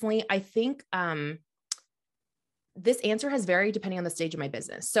personally, I think this answer has varied depending on the stage of my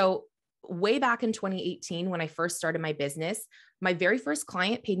business. So way back in 2018, when I first started my business, my very first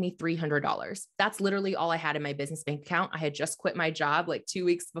client paid me $300. That's literally all I had in my business bank account. I had just quit my job like 2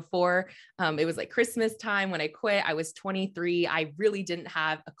 weeks before. It was like Christmas time when I quit. I was 23. I really didn't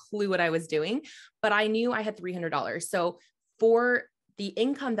have a clue what I was doing, but I knew I had $300. So for the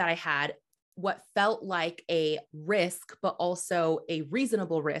income that I had, what felt like a risk, but also a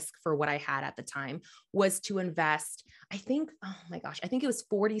reasonable risk for what I had at the time, was to invest I think, oh my gosh, I think it was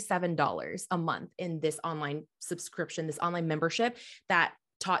 $47 a month in this online subscription, this online membership that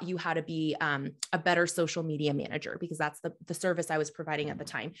taught you how to be a better social media manager, because that's the service I was providing at the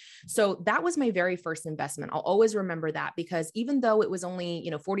time. So that was my very first investment. I'll always remember that, because even though it was only,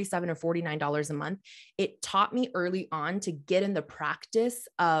 $47 or $49 a month, it taught me early on to get in the practice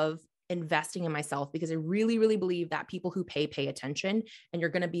of investing in myself, because I really, really believe that people who pay attention, and you're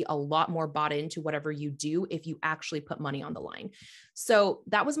going to be a lot more bought into whatever you do if you actually put money on the line. So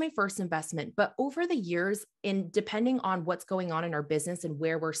that was my first investment. But over the years, depending on what's going on in our business and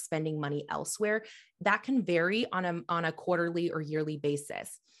where we're spending money elsewhere, that can vary on a quarterly or yearly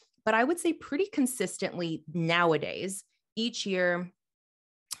basis. But I would say pretty consistently nowadays, each year,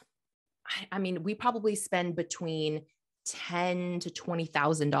 I mean, we probably spend between $10,000 to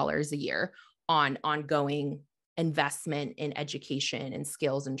 $20,000 a year on ongoing investment in education and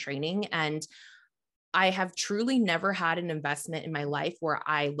skills and training. And I have truly never had an investment in my life where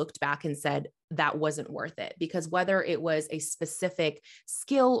I looked back and said, that wasn't worth it. Because whether it was a specific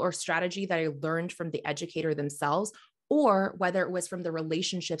skill or strategy that I learned from the educator themselves, or whether it was from the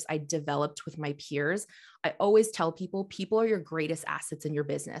relationships I developed with my peers, I always tell people are your greatest assets in your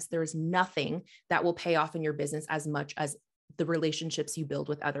business. There is nothing that will pay off in your business as much as the relationships you build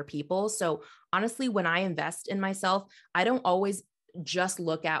with other people. So honestly, when I invest in myself, I don't always just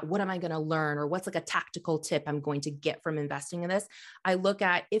look at what am I going to learn, or what's like a tactical tip I'm going to get from investing in this. I look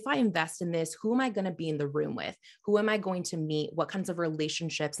at, if I invest in this, who am I going to be in the room with? Who am I going to meet? What kinds of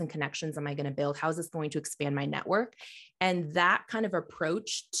relationships and connections am I going to build? How is this going to expand my network? And that kind of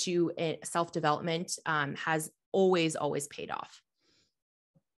approach to self-development has always paid off.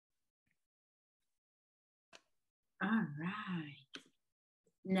 All right.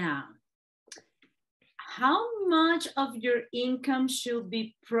 Now, how much of your income should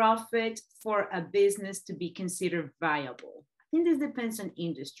be profit for a business to be considered viable? I think this depends on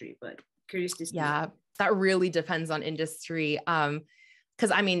industry, but curious to see. Yeah, that really depends on industry.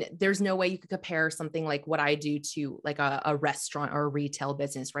 Because I mean, there's no way you could compare something like what I do to like a restaurant or a retail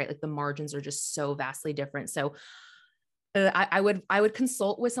business, right? Like the margins are just so vastly different. So I would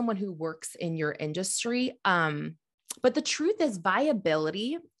consult with someone who works in your industry. But the truth is,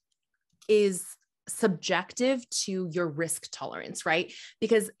 viability is subjective to your risk tolerance, right?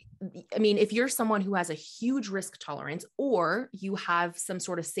 Because I mean, if you're someone who has a huge risk tolerance, or you have some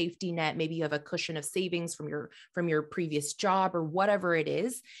sort of safety net, maybe you have a cushion of savings from your previous job or whatever it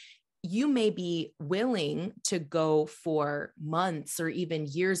is, you may be willing to go for months or even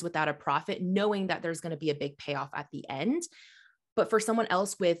years without a profit, knowing that there's going to be a big payoff at the end. But for someone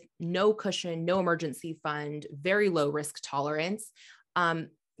else with no cushion, no emergency fund, very low risk tolerance,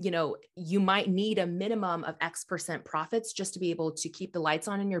 you might need a minimum of X% profits just to be able to keep the lights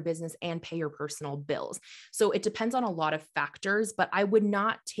on in your business and pay your personal bills. So it depends on a lot of factors, but I would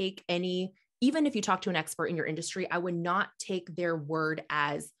not take even if you talk to an expert in your industry, I would not take their word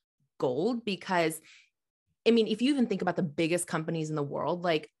as gold, because I mean, if you even think about the biggest companies in the world,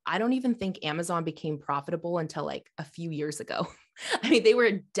 like I don't even think Amazon became profitable until like a few years ago. I mean, they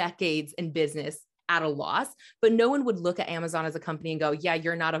were decades in business at a loss, but no one would look at Amazon as a company and go, yeah,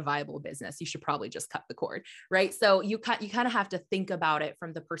 you're not a viable business. You should probably just cut the cord, right? So you kind of have to think about it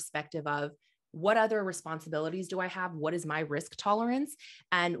from the perspective of, what other responsibilities do I have? What is my risk tolerance?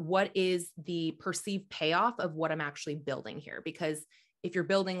 And what is the perceived payoff of what I'm actually building here? Because if you're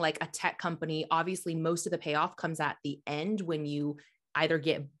building like a tech company, obviously most of the payoff comes at the end when you either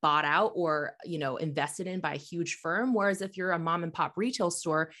get bought out or, invested in by a huge firm. Whereas if you're a mom and pop retail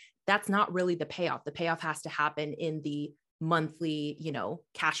store, that's not really the payoff. The payoff has to happen in the monthly,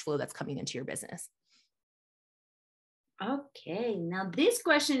 cash flow that's coming into your business. Okay. Now this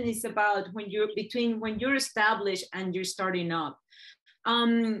question is about when you're established and you're starting up.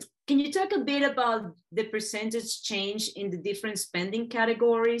 Can you talk a bit about the percentage change in the different spending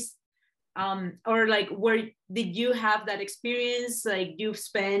categories? Or like, where did you have that experience? Like you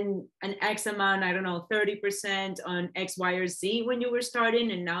spend an X amount, I don't know, 30% on X, Y, or Z when you were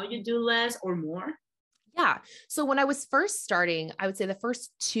starting, and now you do less or more? Yeah. So when I was first starting, I would say the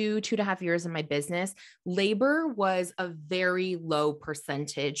first 2.5 years of my business, labor was a very low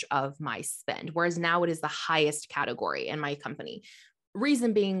percentage of my spend, whereas now it is the highest category in my company.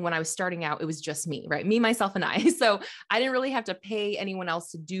 Reason being, when I was starting out, it was just me, right? Me, myself, and I. So I didn't really have to pay anyone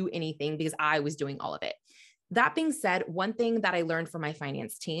else to do anything because I was doing all of it. That being said, one thing that I learned from my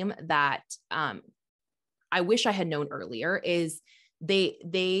finance team that I wish I had known earlier is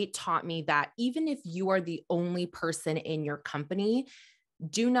they taught me that even if you are the only person in your company,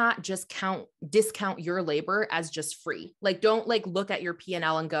 do not just discount your labor as just free. Like, don't like look at your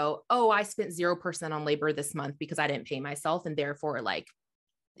P&L and go, oh, I spent 0% on labor this month because I didn't pay myself. And therefore like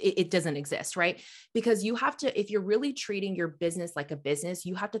it doesn't exist, right? Because you have to, if you're really treating your business like a business,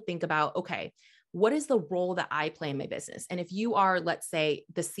 you have to think about, okay, what is the role that I play in my business? And if you are, let's say,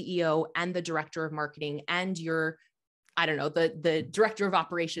 the CEO and the director of marketing and you're, I don't know, the director of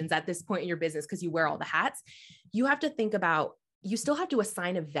operations at this point in your business, because you wear all the hats, you have to think about, you still have to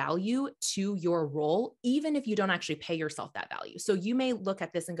assign a value to your role, even if you don't actually pay yourself that value. So you may look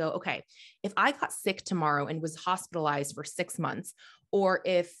at this and go, okay, if I got sick tomorrow and was hospitalized for 6 months, or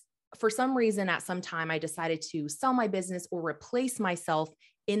if for some reason at some time I decided to sell my business or replace myself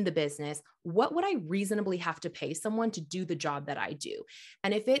in the business, what would I reasonably have to pay someone to do the job that I do?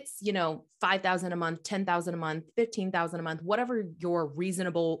 And if it's, you know, $5,000 a month, $10,000 a month, $15,000 a month, whatever your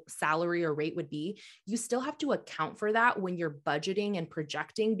reasonable salary or rate would be, you still have to account for that when you're budgeting and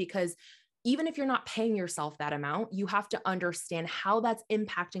projecting, because even if you're not paying yourself that amount, you have to understand how that's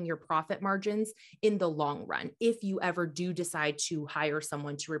impacting your profit margins in the long run, if you ever do decide to hire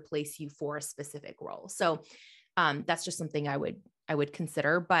someone to replace you for a specific role. So that's just something I would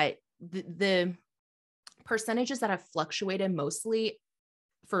consider. But the percentages that have fluctuated mostly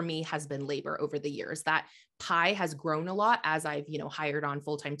for me has been labor over the years. That pie has grown a lot as I've, you know, hired on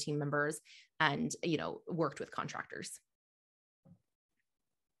full-time team members and, you know, worked with contractors.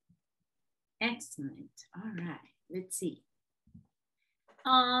 Excellent. All right, let's see.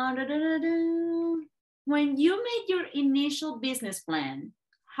 When you made your initial business plan,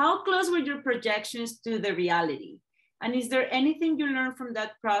 how close were your projections to the reality? And is there anything you learned from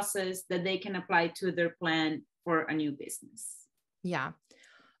that process that they can apply to their plan for a new business? Yeah.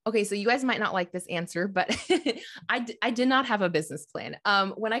 Okay. So you guys might not like this answer, but I did not have a business plan.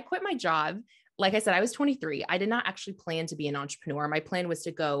 When I quit my job, like I said, I was 23. I did not actually plan to be an entrepreneur. My plan was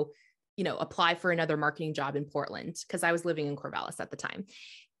to go, you know, apply for another marketing job in Portland because I was living in Corvallis at the time.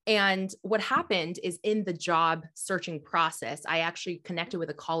 And what happened is in the job searching process, I actually connected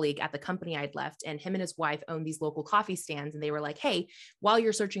with a colleague at the company I'd left, and him and his wife owned these local coffee stands. And they were like, hey, while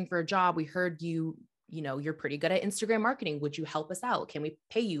you're searching for a job, we heard you know, you're pretty good at Instagram marketing. Would you help us out? Can we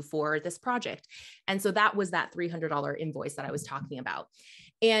pay you for this project? And so that was that $300 invoice that I was talking about.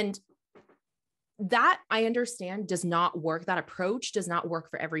 And that I understand does not work. That approach does not work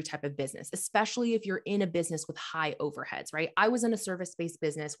for every type of business, especially if you're in a business with high overheads, right? I was in a service-based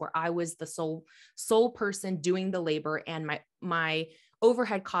business where I was the sole person doing the labor, and my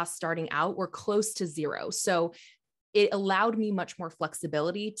overhead costs starting out were close to zero. So it allowed me much more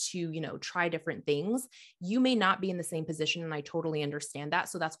flexibility to, you know, try different things. You may not be in the same position, and I totally understand that.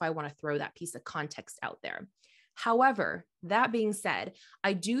 So that's why I want to throw that piece of context out there. However, that being said,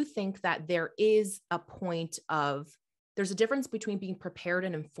 I do think that there is a point of, there's a difference between being prepared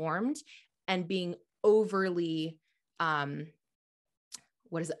and informed and being overly,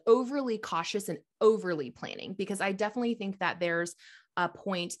 overly cautious and overly planning. Because I definitely think that there's a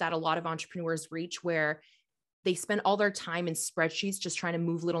point that a lot of entrepreneurs reach where they spend all their time in spreadsheets just trying to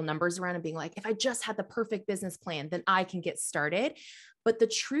move little numbers around and being like, if I just had the perfect business plan, then I can get started. But the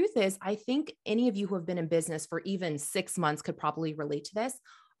truth is, I think any of you who have been in business for even 6 months could probably relate to this.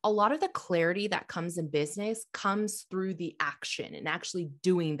 A lot of the clarity that comes in business comes through the action and actually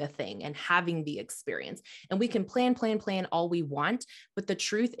doing the thing and having the experience. And we can plan all we want, but the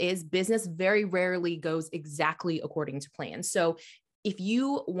truth is business very rarely goes exactly according to plan. So if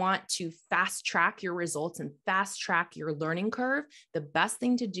you want to fast track your results and fast track your learning curve, the best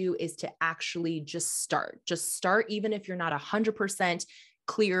thing to do is to actually just start. Just start, even if you're not 100%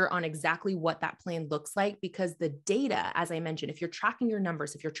 clear on exactly what that plan looks like, because the data, as I mentioned, if you're tracking your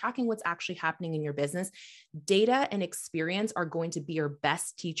numbers, if you're tracking what's actually happening in your business, data and experience are going to be your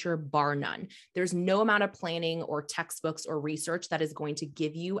best teacher, bar none. There's no amount of planning or textbooks or research that is going to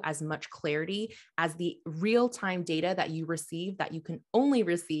give you as much clarity as the real-time data that you receive, that you can only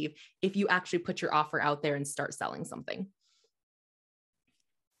receive if you actually put your offer out there and start selling something.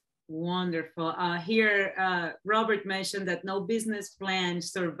 Wonderful. Here, Robert mentioned that no business plan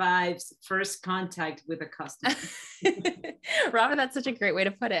survives first contact with a customer. Robert, that's such a great way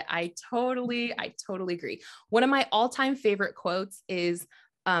to put it. I totally agree. One of my all-time favorite quotes is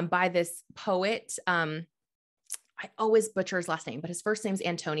by this poet. I always butcher his last name, but his first name is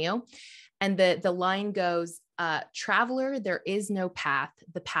Antonio. And the line goes, traveler, there is no path.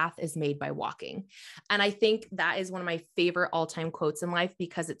 The path is made by walking. And I think that is one of my favorite all-time quotes in life,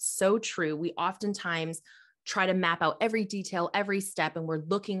 because it's so true. We oftentimes try to map out every detail, every step, and we're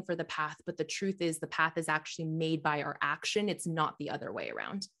looking for the path. But the truth is the path is actually made by our action. It's not the other way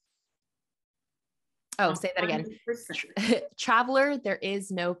around. Oh, say that again. 100%. Traveler, there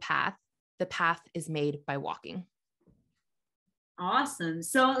is no path. The path is made by walking. Awesome.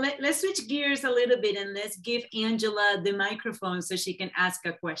 So let's switch gears a little bit and let's give Angela the microphone so she can ask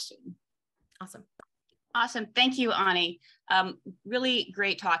a question. Awesome. Awesome. Thank you, Ani. Really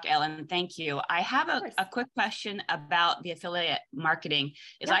great talk, Ellen. Thank you. I have a quick question about the affiliate marketing.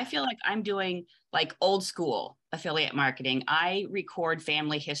 I feel like I'm doing like old school affiliate marketing. I record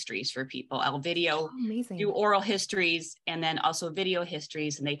family histories for people. I'll video, do oral histories, and then also video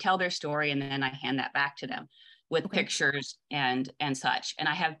histories, and they tell their story, and then I hand that back to them with pictures and such. And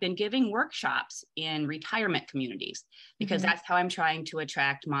I have been giving workshops in retirement communities because that's how I'm trying to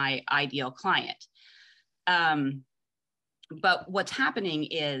attract my ideal client. But what's happening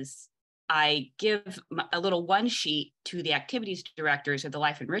is I give a little one sheet to the activities directors or the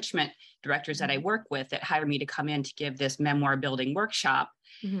life enrichment directors that I work with that hire me to come in to give this memoir building workshop.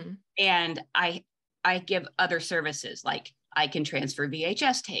 And I give other services, like I can transfer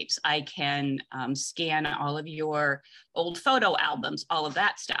VHS tapes. I can scan all of your old photo albums, all of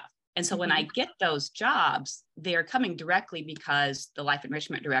that stuff. And so when I get those jobs, they're coming directly because the life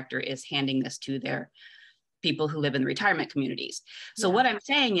enrichment director is handing this to their people who live in the retirement communities. So what I'm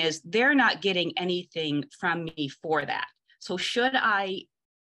saying is they're not getting anything from me for that. So should I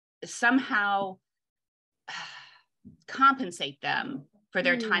somehow compensate them for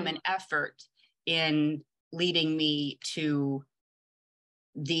their time and effort in leading me to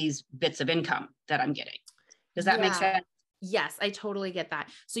these bits of income that I'm getting? Does that make sense? Yes, I totally get that.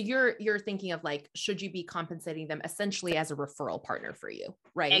 So you're thinking of like, should you be compensating them essentially as a referral partner for you,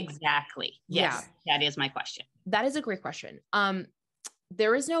 right? Exactly. Yes, that is my question. That is a great question.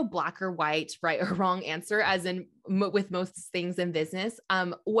 There is no black or white, right or wrong answer, as in with most things in business.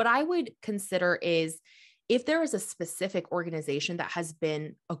 What I would consider is if there is a specific organization that has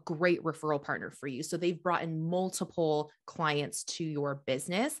been a great referral partner for you, so they've brought in multiple clients to your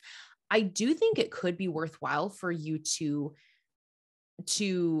business, I do think it could be worthwhile for you to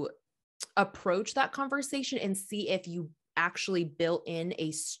approach that conversation and see if you actually built in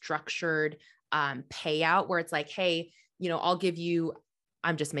a structured payout where it's like, hey, I'll give you,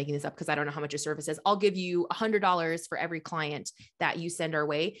 I'm just making this up because I don't know how much your service is. I'll give you $100 for every client that you send our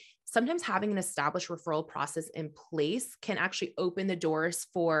way. Sometimes having an established referral process in place can actually open the doors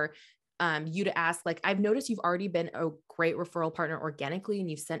for you to ask, like, I've noticed you've already been a great referral partner organically and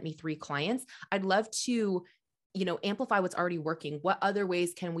you've sent me 3 clients. I'd love to, amplify what's already working. What other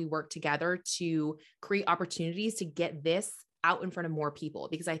ways can we work together to create opportunities to get this out in front of more people?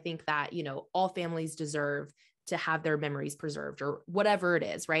 Because I think that, all families deserve to have their memories preserved or whatever it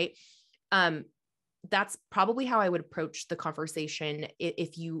is, right? That's probably how I would approach the conversation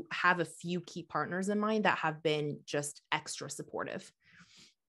if you have a few key partners in mind that have been just extra supportive.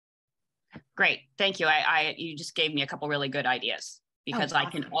 Great. Thank you. You just gave me a couple really good ideas because I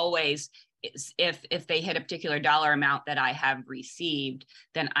can always, if they hit a particular dollar amount that I have received,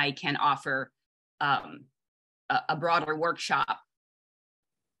 then I can offer a broader workshop.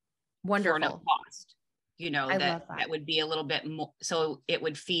 Wonderful. For no cost. That would be a little bit more, so it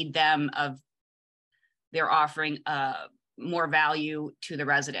would feed them of they're offering more value to the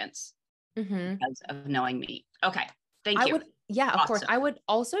residents because of knowing me. Okay. Thank you. Of course. I would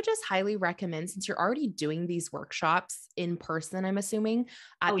also just highly recommend, since you're already doing these workshops in person, I'm assuming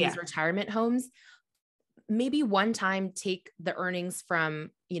at these retirement homes, maybe one time take the earnings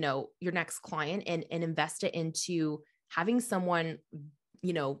from, your next client and invest it into having someone,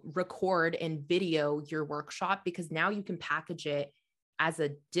 record and video your workshop, because now you can package it as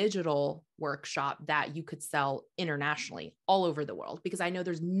a digital workshop that you could sell internationally all over the world. Because I know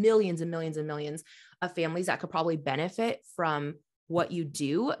there's millions and millions and millions of families that could probably benefit from what you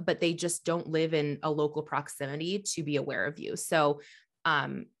do, but they just don't live in a local proximity to be aware of you. So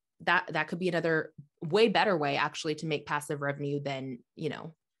that could be another way better way actually to make passive revenue than,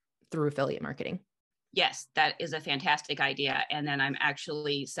 through affiliate marketing. Yes, that is a fantastic idea. And then I'm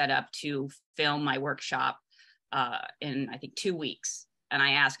actually set up to film my workshop in, I think, 2 weeks. And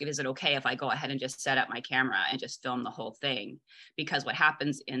I ask, is it okay if I go ahead and just set up my camera and just film the whole thing? Because what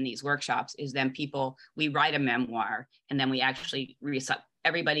happens in these workshops is then we write a memoir and then we actually,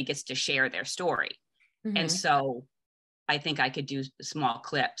 everybody gets to share their story. And so I think I could do small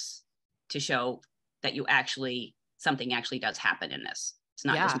clips to show that something actually does happen in this. It's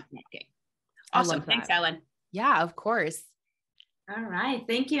not just talking. Awesome. Thanks, Ellen. Yeah, of course. All right.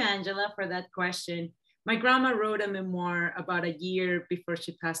 Thank you, Angela, for that question. My grandma wrote a memoir about a year before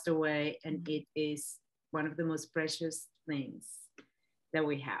she passed away, and it is one of the most precious things. that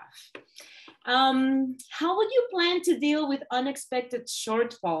we have. How would you plan to deal with unexpected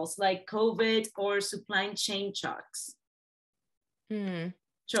shortfalls like COVID or supply chain shocks?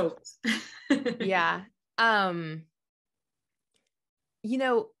 Chokes. Yeah. You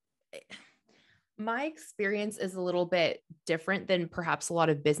know, my experience is a little bit different than perhaps a lot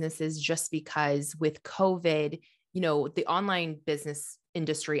of businesses, just because with COVID, you know, the online business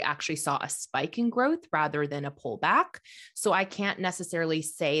industry actually saw a spike in growth rather than a pullback. So I can't necessarily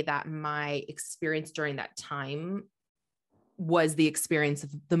say that my experience during that time was the experience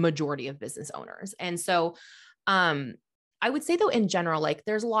of the majority of business owners. And so I would say though, in general, like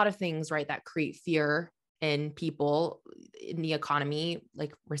there's a lot of things, right, that create fear in people in the economy,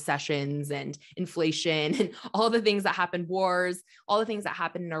 like recessions and inflation and all the things that happen, wars, all the things that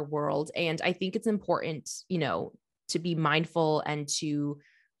happen in our world. And I think it's important, you know, to be mindful and to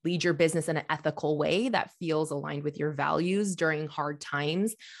lead your business in an ethical way that feels aligned with your values during hard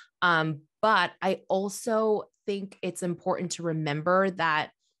times. But I also think it's important to remember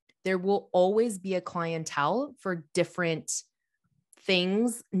that there will always be a clientele for different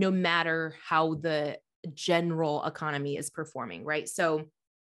things, no matter how the general economy is performing, right? So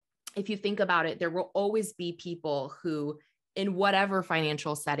if you think about it, there will always be people who, in whatever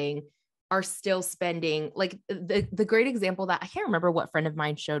financial setting, are still spending. Like the great example that I can't remember what friend of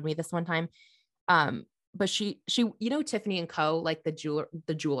mine showed me this one time. But she, you know, Tiffany and Co, like the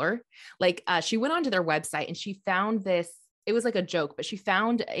jeweler, like she went onto their website and she found this, it was like a joke, but she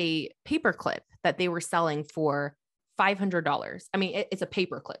found a paperclip that they were selling for $500. I mean, it's a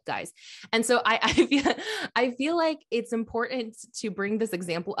paperclip, guys. And so I feel like it's important to bring this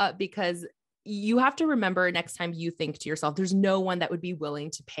example up, because you have to remember next time you think to yourself, there's no one that would be willing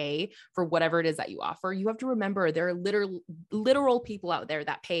to pay for whatever it is that you offer. You have to remember there are literal people out there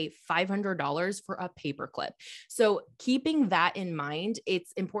that pay $500 for a paperclip. So keeping that in mind,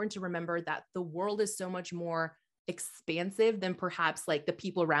 it's important to remember that the world is so much more expansive than perhaps like the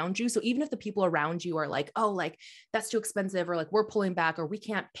people around you. So even if the people around you are like, oh, like that's too expensive, or like we're pulling back, or we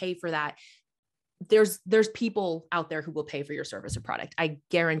can't pay for that, there's people out there who will pay for your service or product. I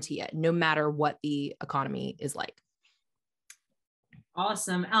guarantee it, no matter what the economy is like.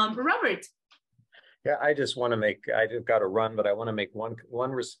 Awesome. Robert. Yeah, I just want to make, I've got to run, but I want to make one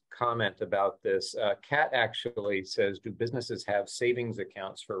comment about this. Kat actually says, do businesses have savings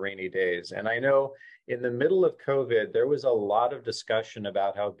accounts for rainy days? And I know in the middle of COVID, there was a lot of discussion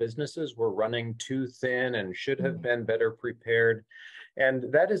about how businesses were running too thin and should have been better prepared.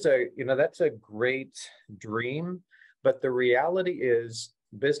 And that is that's a great dream, but the reality is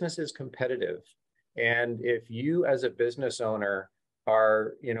business is competitive. And if you as a business owner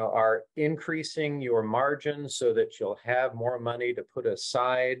are increasing your margins so that you'll have more money to put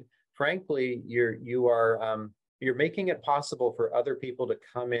aside, frankly, you're making it possible for other people to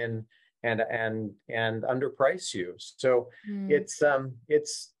come in and underprice you. So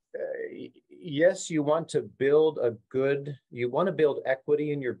yes, you want to build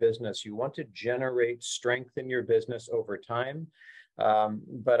equity in your business. You want to generate strength in your business over time.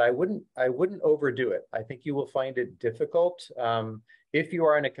 But I wouldn't overdo it. I think you will find it difficult. If you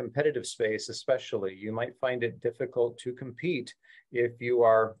are in a competitive space, especially, you might find it difficult to compete if you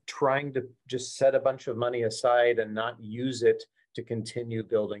are trying to just set a bunch of money aside and not use it to continue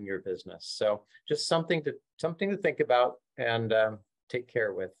building your business. So just something to think about and take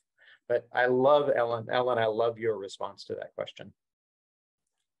care with. But I love Ellen, I love your response to that question.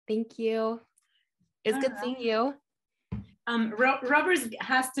 Thank you. It's good seeing you. Robert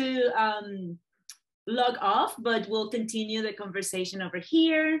has to log off, but we'll continue the conversation over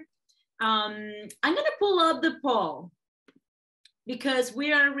here. I'm going to pull up the poll because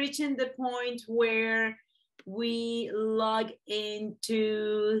we are reaching the point where we log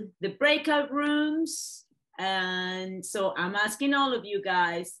into the breakout rooms. And so I'm asking all of you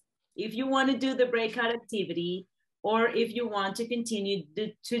guys if you want to do the breakout activity or if you want to continue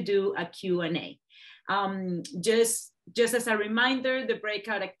to do a Q&A. Just as a reminder, the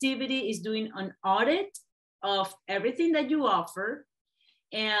breakout activity is doing an audit of everything that you offer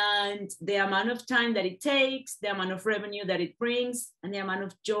and the amount of time that it takes, the amount of revenue that it brings, and the amount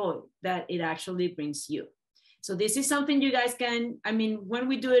of joy that it actually brings you. So this is something you guys can, when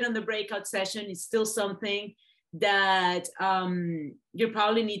we do it on the breakout session, it's still something that you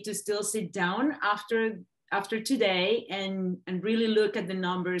probably need to still sit down after today and really look at the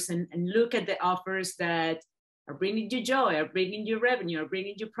numbers and look at the offers that are bringing you joy, are bringing you revenue, are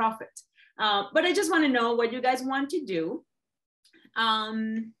bringing you profit. But I just want to know what you guys want to do.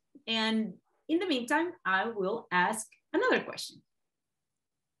 And in the meantime, I will ask another question.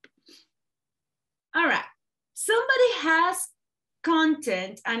 All right. Somebody has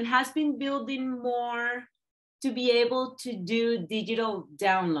content and has been building more to be able to do digital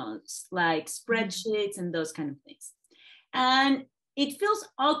downloads like spreadsheets and those kind of things. And it feels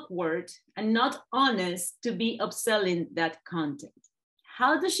awkward and not honest to be upselling that content.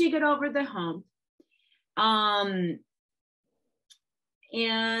 How does she get over the hump?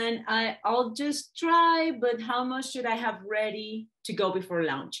 And I'll just try, but how much should I have ready to go before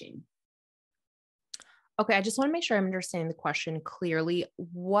launching? Okay, I just want to make sure I'm understanding the question clearly.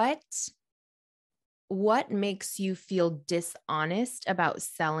 What makes you feel dishonest about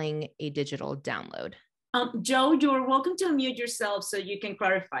selling a digital download? Joe, you're welcome to unmute yourself so you can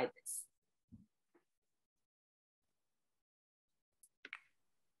clarify this.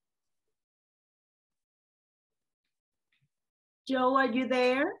 Joe, are you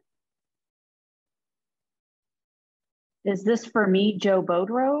there? Is this for me, Joe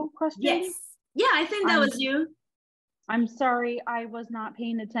Bodrow question? Yes. Yeah, I think that was you. I'm sorry, I was not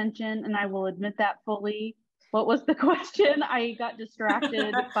paying attention, and I will admit that fully. What was the question? I got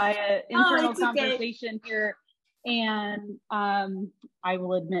distracted by an internal conversation here, and I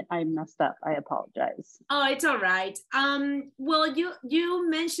will admit I messed up. I apologize. Oh, it's all right. Well, you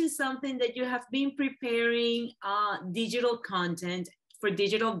mentioned something that you have been preparing digital content for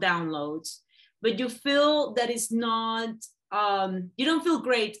digital downloads, but you feel that it's not, you don't feel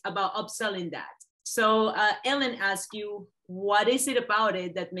great about upselling that. So Ellen asked you, what is it about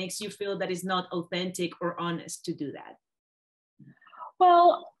it that makes you feel that it's not authentic or honest to do that?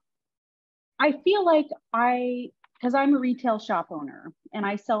 Well, I feel like because I'm a retail shop owner and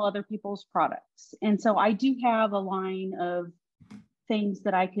I sell other people's products. And so I do have a line of things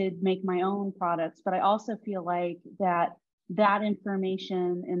that I could make my own products, but I also feel like that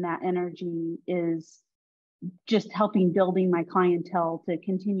information and that energy is just helping building my clientele to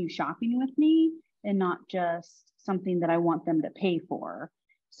continue shopping with me and not just something that I want them to pay for.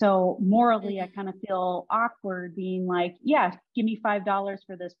 So morally, I kind of feel awkward being like, yeah, give me $5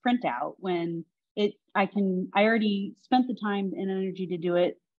 for this printout when I already spent the time and energy to do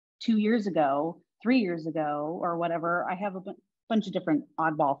it 2 years ago, 3 years ago, or whatever. I have a bunch of different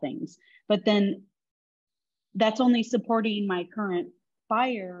oddball things, but then that's only supporting my current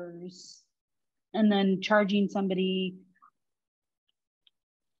buyers, and then charging somebody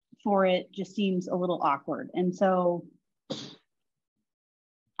for it just seems a little awkward. And so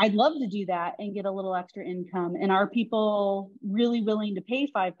I'd love to do that and get a little extra income. And are people really willing to pay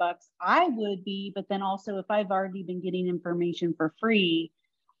 $5? I would be, but then also if I've already been getting information for free,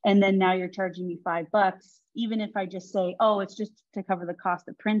 and then now you're charging me $5, even if I just say, oh, it's just to cover the cost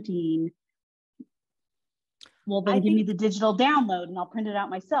of printing, well, then give me the digital download and I'll print it out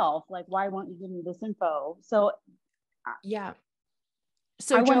myself. Like, why won't you give me this info? So yeah.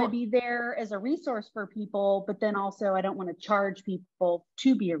 So I want to be there as a resource for people, but then also I don't want to charge people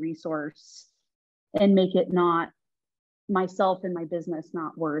to be a resource and make it not myself and my business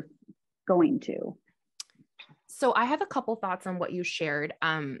not worth going to. So I have a couple thoughts on what you shared.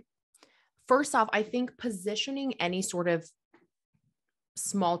 First off, I think positioning any sort of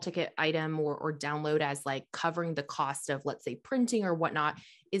small ticket item or download as like covering the cost of, let's say, printing or whatnot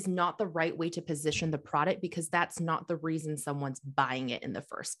is not the right way to position the product, because that's not the reason someone's buying it in the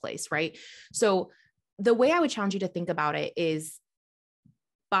first place, right? So the way I would challenge you to think about it is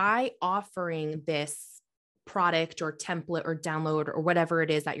by offering this product or template or download or whatever it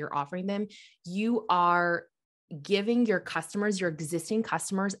is that you're offering them, you are giving your customers, your existing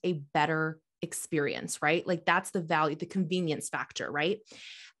customers, a better experience, right? Like that's the value, the convenience factor, right?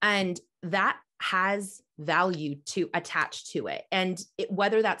 And that has value to attach to it. And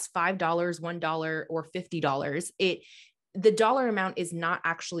whether that's $5, $1, or $50, the dollar amount is not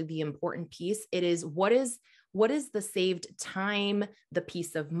actually the important piece. It is what is the saved time, the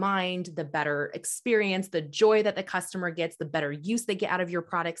peace of mind, the better experience, the joy that the customer gets, the better use they get out of your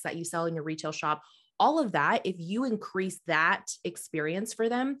products that you sell in your retail shop. All of that, if you increase that experience for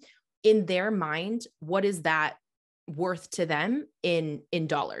them, in their mind, what is that worth to them in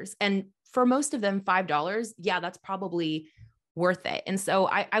dollars? And for most of them, $5, yeah, that's probably worth it. And so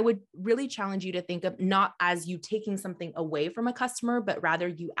I would really challenge you to think of not as you taking something away from a customer, but rather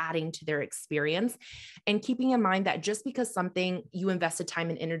you adding to their experience, and keeping in mind that just because something you invested time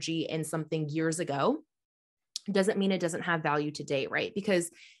and energy in something years ago doesn't mean it doesn't have value today, right?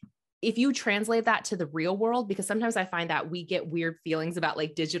 Because if you translate that to the real world, because sometimes I find that we get weird feelings about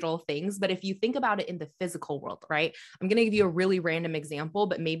like digital things, but if you think about it in the physical world, right? I'm going to give you a really random example,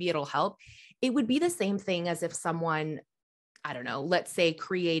 but maybe it'll help. It would be the same thing as if someone I don't know, let's say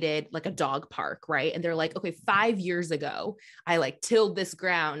created like a dog park, right? And they're like, okay, 5 years ago, I like tilled this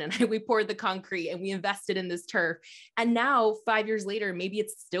ground and we poured the concrete and we invested in this turf. And now 5 years later, maybe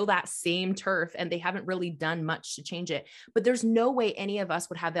it's still that same turf and they haven't really done much to change it. But there's no way any of us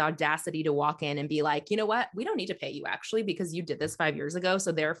would have the audacity to walk in and be like, you know what? We don't need to pay you actually because you did this 5 years ago.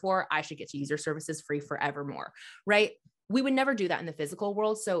 So therefore I should get to use your services free forevermore, right? We would never do that in the physical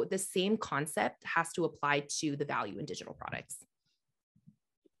world. So the same concept has to apply to the value in digital products.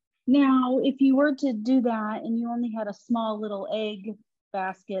 Now, if you were to do that and you only had a small little egg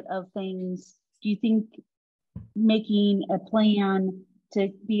basket of things, do you think making a plan to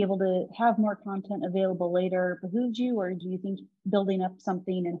be able to have more content available later behooves you? Or do you think building up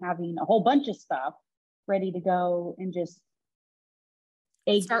something and having a whole bunch of stuff ready to go and just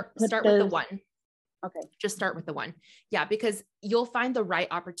start with the one? Okay. Just start with the one. Yeah, because you'll find the right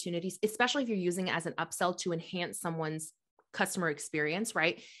opportunities, especially if you're using it as an upsell to enhance someone's customer experience,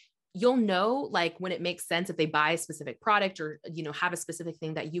 right? You'll know like when it makes sense if they buy a specific product or, you know, have a specific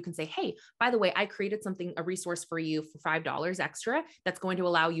thing that you can say, hey, by the way, I created something, a resource for you for $5 extra that's going to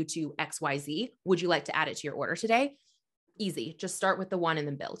allow you to XYZ. Would you like to add it to your order today? Easy. Just start with the one and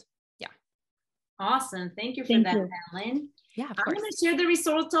then build. Yeah. Awesome. Thank you for that, Ellen. Yeah, of I'm course. going to share the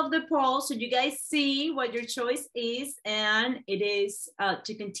results of the poll so you guys see what your choice is, and it is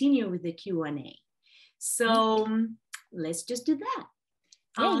to continue with the Q&A. So let's just do that.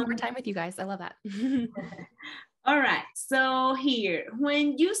 Yeah, more time with you guys. I love that. All right. So here,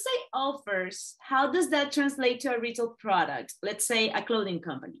 when you say offers, how does that translate to a retail product? Let's say a clothing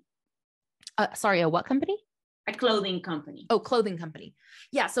company. Sorry, a what company? A clothing company. Oh, clothing company.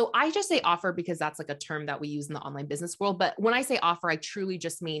 Yeah. So I just say offer because that's like a term that we use in the online business world. But when I say offer, I truly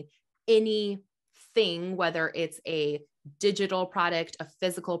just mean anything, whether it's a digital product, a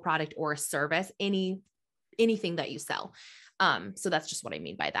physical product, or a service, anything that you sell. So that's just what I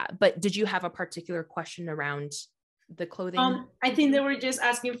mean by that. But did you have a particular question around the clothing? I think they were just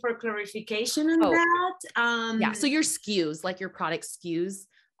asking for clarification on that. Yeah. So your SKUs, like your product SKUs,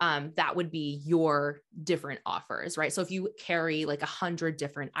 that would be your different offers, right? So if you carry like 100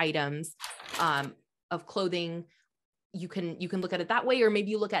 different items of clothing, you can look at it that way, or maybe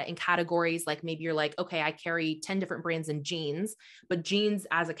you look at it in categories. Like maybe you're like, okay, I carry 10 different brands in jeans, but jeans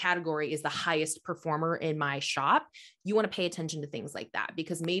as a category is the highest performer in my shop. You want to pay attention to things like that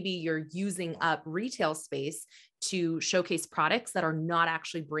because maybe you're using up retail space to showcase products that are not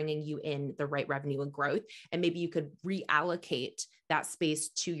actually bringing you in the right revenue and growth. And maybe you could reallocate that space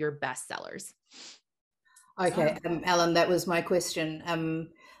to your best sellers. Okay, Ellen, that was my question. I'm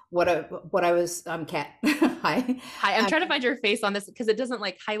Kat. Hi. Hi, I'm trying to find your face on this because it doesn't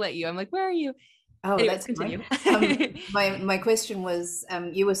like highlight you. I'm like, where are you? Oh, anyways, that's continue. My question was,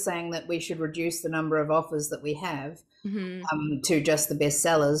 you were saying that we should reduce the number of offers that we have to just the best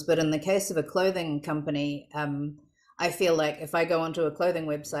sellers. But in the case of a clothing company, I feel like if I go onto a clothing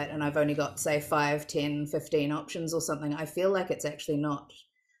website and I've only got, say, 5, 10, 15 options or something, I feel like it's actually not,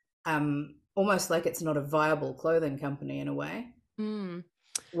 almost like it's not a viable clothing company in a way.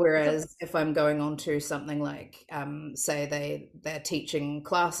 Whereas if I'm going on to something like, say they're teaching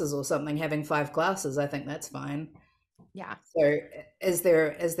classes or something, having 5 classes, I think that's fine. Yeah. So is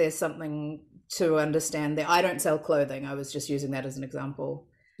there something to understand there? I don't sell clothing. I was just using that as an example.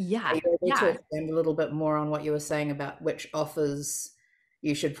 Yeah. Are you able to expand a little bit more on what you were saying about which offers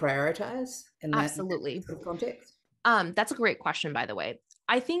you should prioritize in that sort of context? That's a great question, by the way.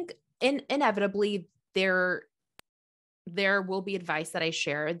 I think inevitably there will be advice that I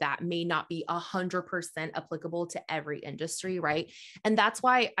share that may not be 100% applicable to every industry, right? And that's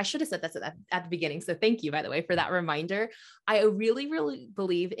why I should have said that at the beginning. So thank you, by the way, for that reminder. I really, really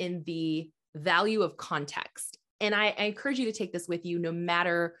believe in the value of context. And I encourage you to take this with you no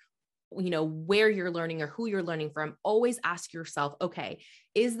matter, where you're learning or who you're learning from. Always ask yourself, okay,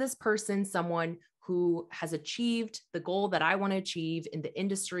 is this person someone who has achieved the goal that I want to achieve in the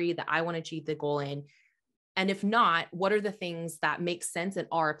industry that I want to achieve the goal in? And if not, what are the things that make sense and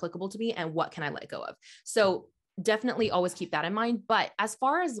are applicable to me, and what can I let go of? So definitely always keep that in mind. But as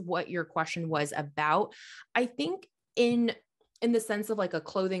far as what your question was about, I think in the sense of like a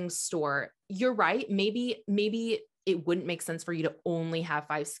clothing store, you're right. Maybe it wouldn't make sense for you to only have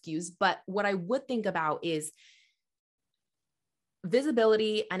 5 SKUs. But what I would think about is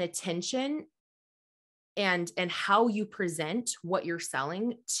visibility and attention and how you present what you're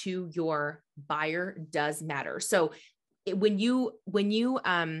selling to your buyer does matter. So when you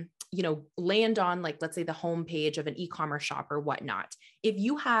land on, like, let's say the homepage of an e-commerce shop or whatnot, if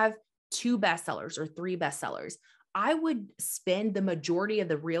you have 2 bestsellers or 3 bestsellers, I would spend the majority of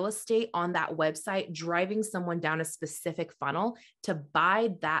the real estate on that website, driving someone down a specific funnel to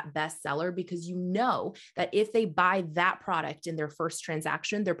buy that bestseller, because you know that if they buy that product in their first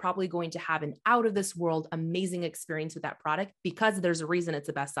transaction, they're probably going to have an out of this world, amazing experience with that product because there's a reason it's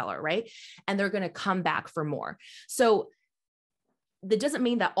a bestseller, right? And they're going to come back for more. So that doesn't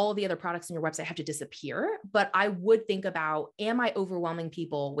mean that all the other products in your website have to disappear, but I would think about, am I overwhelming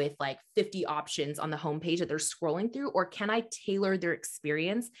people with like 50 options on the homepage that they're scrolling through? Or can I tailor their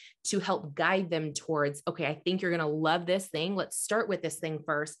experience to help guide them towards, okay, I think you're going to love this thing. Let's start with this thing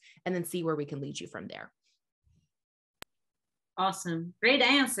first and then see where we can lead you from there. Awesome. Great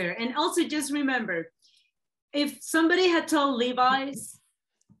answer. And also just remember, if somebody had told Levi's,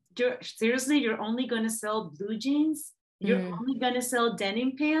 seriously, you're only going to sell blue jeans, you're only going to sell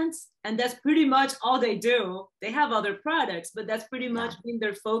denim pants, and that's pretty much all they do. They have other products, but that's pretty much been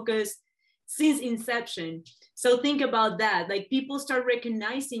their focus since inception. So think about that. Like, people start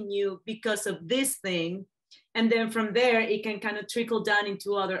recognizing you because of this thing. And then from there, it can kind of trickle down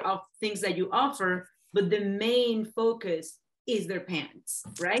into other things that you offer. But the main focus is their pants,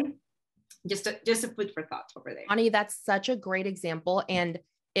 right? Just a food for thought over there. Ani, that's such a great example. And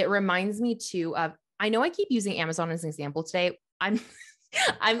it reminds me too of, I know I keep using Amazon as an example today.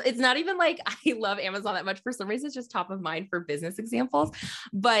 It's not even like I love Amazon that much. For some reason, it's just top of mind for business examples.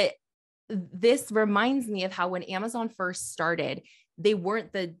 But this reminds me of how when Amazon first started, they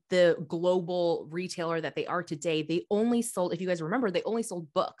weren't the global retailer that they are today. They only sold, if you guys remember, they only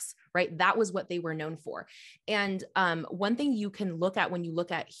sold books, right? That was what they were known for. And one thing you can look at when you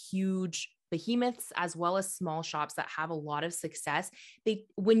look at huge behemoths as well as small shops that have a lot of success,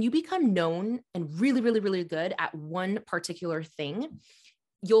 when you become known and really, really, really good at one particular thing,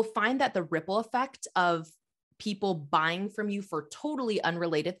 you'll find that the ripple effect of people buying from you for totally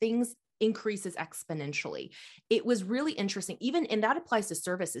unrelated things increases exponentially. It was really interesting. And that applies to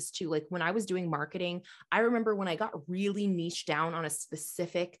services too. Like when I was doing marketing, I remember when I got really niche down on a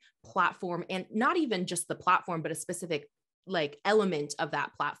specific platform, and not even just the platform, but a specific like element of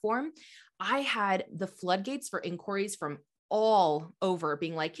that platform, I had the floodgates for inquiries from all over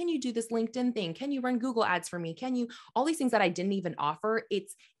being like, can you do this LinkedIn thing? Can you run Google ads for me? Can you, all these things that I didn't even offer.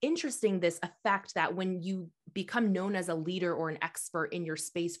 It's interesting, this effect that when you become known as a leader or an expert in your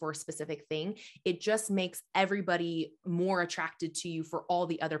space for a specific thing, it just makes everybody more attracted to you for all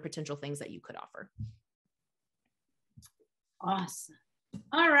the other potential things that you could offer. Awesome.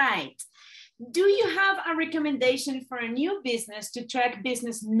 All right. Do you have a recommendation for a new business to track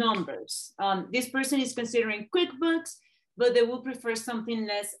business numbers? This person is considering QuickBooks, but they will prefer something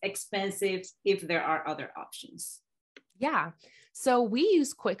less expensive if there are other options. Yeah. So we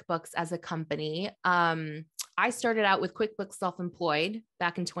use QuickBooks as a company. I started out with QuickBooks Self-Employed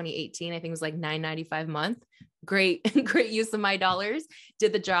back in 2018. I think it was like $9.95 a month. Great, great use of my dollars.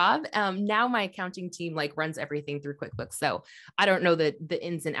 Did the job. Now my accounting team like runs everything through QuickBooks. So I don't know the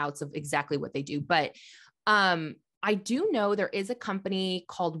ins and outs of exactly what they do, but I do know there is a company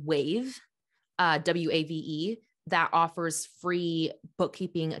called Wave, WAVE, that offers free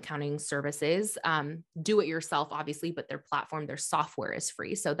bookkeeping accounting services. Do it yourself, obviously, but their platform, their software is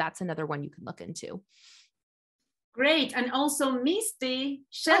free. So that's another one you can look into. Great. And also Misty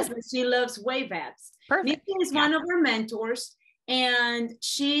says that she loves Wave apps. Perfect. Misty is one of our mentors, and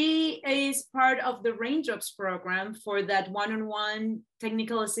she is part of the Raindrops program for that one-on-one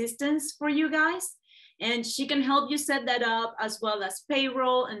technical assistance for you guys. And she can help you set that up, as well as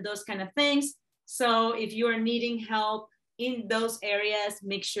payroll and those kind of things. So if you are needing help in those areas,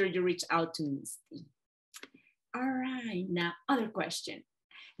 make sure you reach out to Misty. All right, now other question.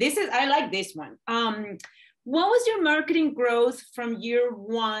 I like this one. What was your marketing growth from year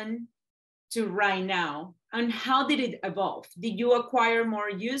one to right now? And how did it evolve? Did you acquire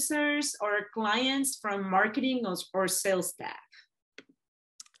more users or clients from marketing or sales staff?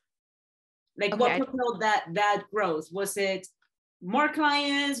 Like what propelled that growth? Was it more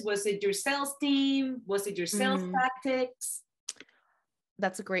clients? Was it your sales team? Was it your sales tactics?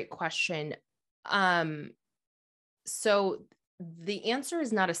 That's a great question. So the answer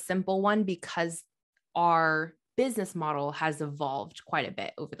is not a simple one, because our business model has evolved quite a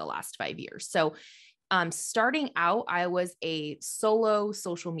bit over the last 5 years. So starting out, I was a solo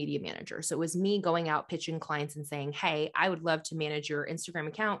social media manager. So it was me going out pitching clients and saying, hey, I would love to manage your Instagram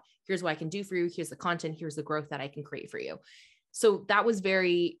account. Here's what I can do for you. Here's the content. Here's the growth that I can create for you. So that was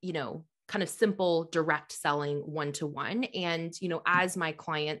very, kind of simple, direct selling one-to-one. And, as my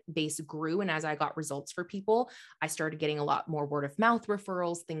client base grew and as I got results for people, I started getting a lot more word of mouth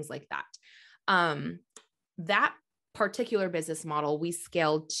referrals, things like that. That particular business model, we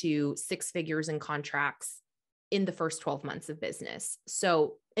scaled to 6 figures in contracts in the first 12 months of business.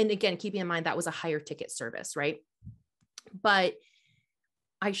 So, and again, keeping in mind that was a higher ticket service, right? But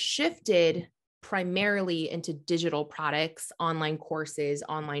I shifted primarily into digital products, online courses,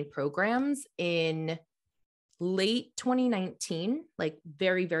 online programs in late 2019, like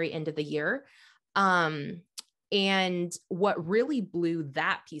very, very end of the year. And what really blew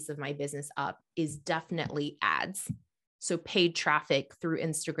that piece of my business up is definitely ads. So paid traffic through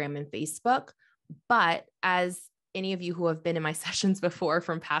Instagram and Facebook. But as any of you who have been in my sessions before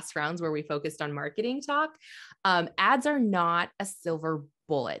from past rounds where we focused on marketing talk, ads are not a silver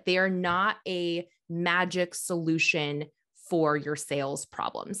bullet. They are not a magic solution for your sales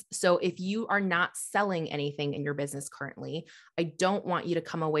problems. So if you are not selling anything in your business currently, I don't want you to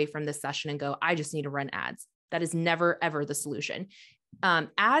come away from this session and go, I just need to run ads. That is never, ever the solution.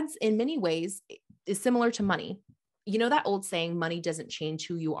 Ads in many ways is similar to money. You know that old saying, money doesn't change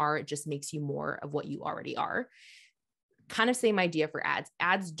who you are. It just makes you more of what you already are. Kind of same idea for ads.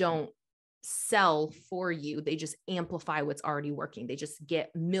 Ads don't sell for you. They just amplify what's already working. They just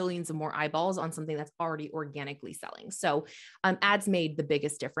get millions of more eyeballs on something that's already organically selling. So ads made the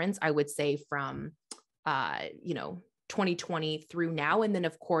biggest difference, I would say, from 2020 through now. And then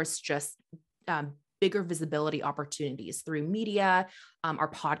of course, just bigger visibility opportunities through media. Our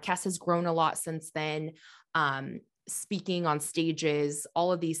podcast has grown a lot since then. Speaking on stages,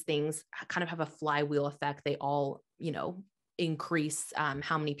 all of these things kind of have a flywheel effect. They all, increase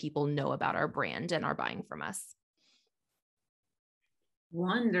how many people know about our brand and are buying from us.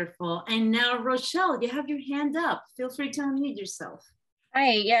 Wonderful. And now, Rochelle, you have your hand up. Feel free to unmute yourself.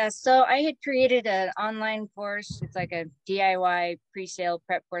 Hi, yeah. So I had created an online course. It's like a DIY pre-sale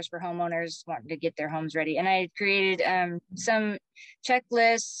prep course for homeowners wanting to get their homes ready. And I had created some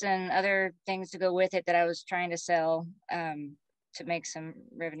checklists and other things to go with it that I was trying to sell to make some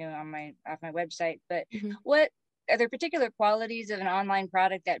revenue on off my website. But what are there particular qualities of an online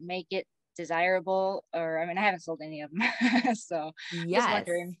product that make it desirable? Or, I haven't sold any of them. So yes. Just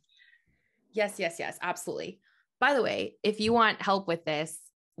wondering. Yes, absolutely. By the way, if you want help with this,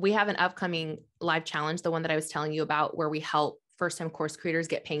 we have an upcoming live challenge, the one that I was telling you about, where we help first-time course creators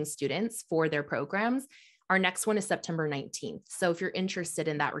get paying students for their programs. Our next one is September 19th. So if you're interested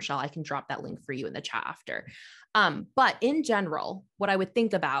in that, Rochelle, I can drop that link for you in the chat after. But in general, what I would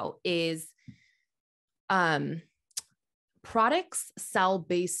think about is products sell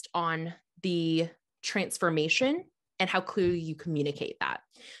based on the transformation and how clearly you communicate that.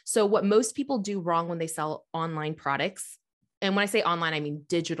 So what most people do wrong when they sell online products, and when I say online, I mean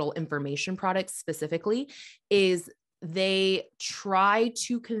digital information products specifically, is they try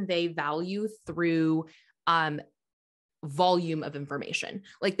to convey value through volume of information.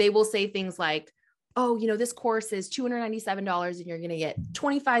 Like they will say things like, oh, this course is $297 and you're going to get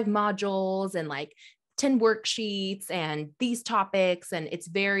 25 modules and like 10 worksheets and these topics. And it's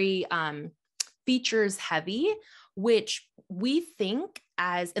very features heavy, which we think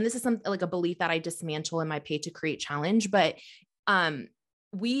as, and this is something like a belief that I dismantle in my Pay to Create challenge, but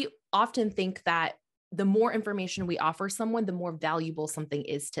we often think that the more information we offer someone, the more valuable something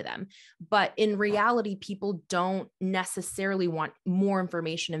is to them. But in reality, people don't necessarily want more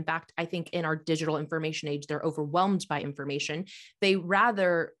information. In fact, I think in our digital information age, they're overwhelmed by information. They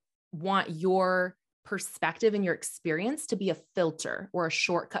rather want your perspective and your experience to be a filter or a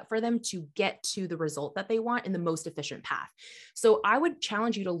shortcut for them to get to the result that they want in the most efficient path. So I would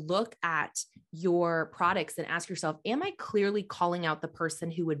challenge you to look at your products and ask yourself, am I clearly calling out the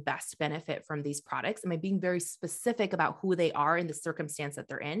person who would best benefit from these products? Am I being very specific about who they are in the circumstance that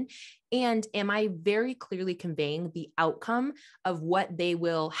they're in? And am I very clearly conveying the outcome of what they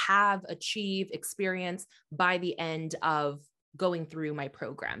will have, achieve, experience by the end of going through my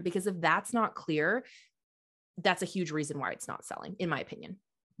program? Because if that's not clear, that's a huge reason why it's not selling, in my opinion.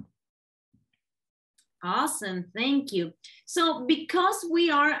 Awesome. Thank you. So because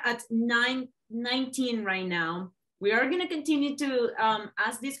we are at 9:19 right now, we are going to continue to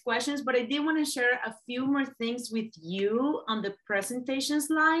ask these questions, but I did want to share a few more things with you on the presentation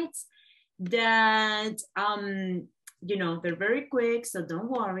slides that, they're very quick, so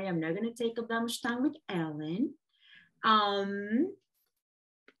don't worry. I'm not going to take up that much time with Ellen. All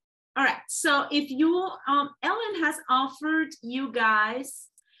right, so if you, Ellen has offered you guys,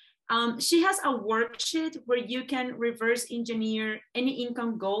 she has a worksheet where you can reverse engineer any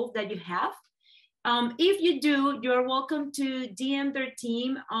income goal that you have. If you do, you're welcome to DM their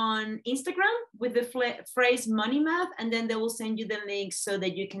team on Instagram with the phrase money math, and then they will send you the link so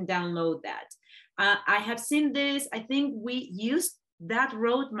that you can download that. I have seen this. I think we used that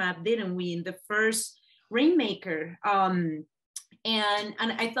roadmap, didn't we, in the first MONEYmaker And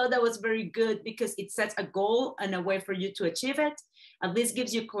I thought that was very good because it sets a goal and a way for you to achieve it. At least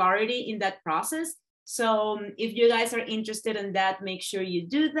gives you clarity in that process. So if you guys are interested in that, make sure you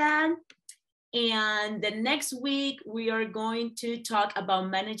do that. And the next week, we are going to talk about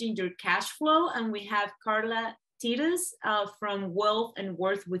managing your cash flow. And we have Carla Titus from Wealth and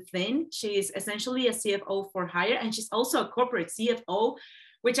Worth Within. She is essentially a CFO for hire, and she's also a corporate CFO,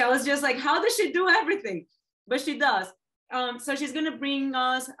 which I was just like, how does she do everything? But she does. So she's going to bring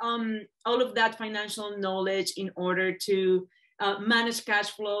us all of that financial knowledge in order to manage cash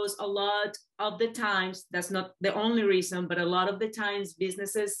flows. A lot of the times, that's not the only reason, but a lot of the times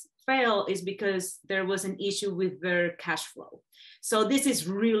businesses fail is because there was an issue with their cash flow. So this is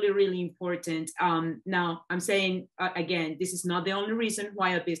really, really important. Now, I'm saying, again, this is not the only reason why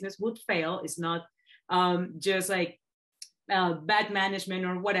a business would fail. It's not just like bad management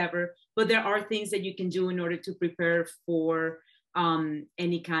or whatever, but there are things that you can do in order to prepare for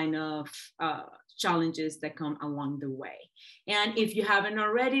any kind of challenges that come along the way. And if you haven't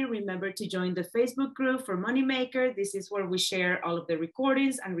already, remember to join the Facebook group for MONEYmaker. This is where we share all of the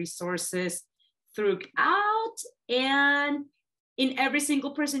recordings and resources throughout. And in every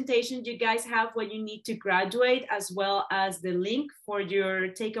single presentation, you guys have what you need to graduate, as well as the link for your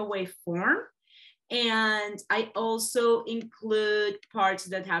takeaway form. And I also include parts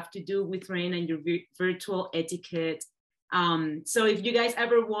that have to do with RAIN and your virtual etiquette. So if you guys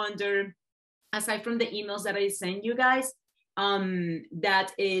ever wonder, aside from the emails that I send you guys,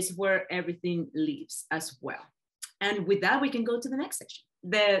 that is where everything lives as well. And with that, we can go to the next section.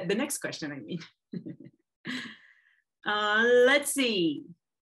 The next question, I mean. Let's see.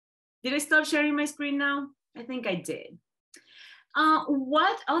 Did I stop sharing my screen now? I think I did.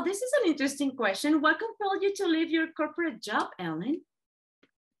 This is an interesting question. What compelled you to leave your corporate job, Ellen?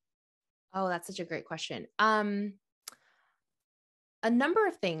 Oh, that's such a great question. A number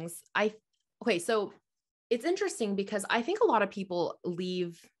of things. So it's interesting because I think a lot of people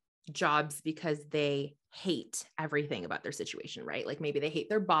leave jobs because they hate everything about their situation, right? Like maybe they hate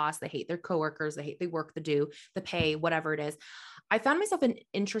their boss, they hate their coworkers, they hate the work they do, the pay, whatever it is. I found myself in an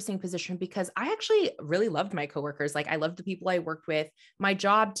interesting position because I actually really loved my coworkers. Like I loved the people I worked with. My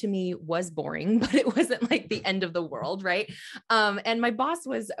job to me was boring, but it wasn't like the end of the world, right? And my boss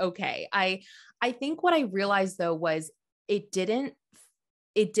was okay. I think what I realized though was it didn't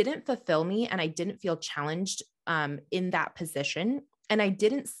fulfill me, and I didn't feel challenged in that position. And I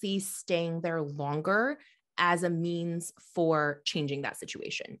didn't see staying there longer as a means for changing that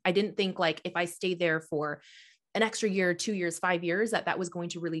situation. I didn't think like if I stayed there for an extra year, 2 years, 5 years, that was going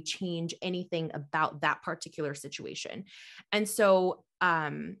to really change anything about that particular situation. And so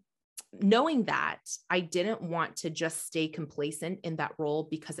knowing that, I didn't want to just stay complacent in that role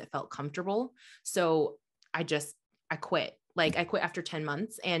because it felt comfortable. So I quit. Like I quit after 10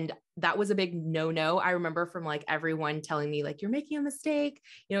 months, and that was a big no-no. I remember from like everyone telling me like, you're making a mistake.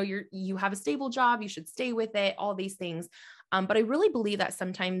 You know, you have a stable job, you should stay with it, all these things. But I really believe that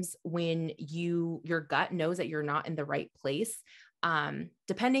sometimes when your gut knows that you're not in the right place,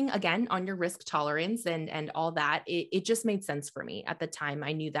 depending again on your risk tolerance and all that, it just made sense for me at the time.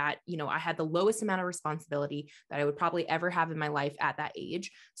 I knew that, I had the lowest amount of responsibility that I would probably ever have in my life at that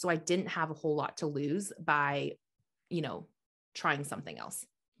age. So I didn't have a whole lot to lose by, trying something else.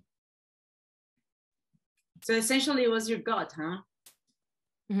 So essentially it was your gut, huh?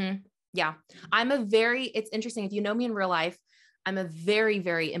 Mm-hmm. Yeah. It's interesting. If you know me in real life, I'm a very,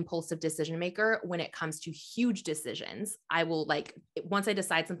 very impulsive decision maker when it comes to huge decisions. I will once I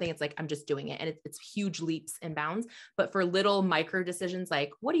decide something, it's like, I'm just doing it. And it's huge leaps and bounds. But for little micro decisions,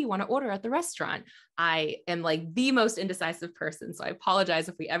 like, what do you want to order at the restaurant? I am like the most indecisive person. So I apologize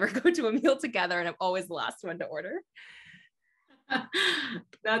if we ever go to a meal together and I'm always the last one to order.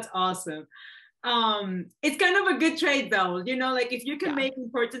 That's awesome. It's kind of a good trait though, like if you can make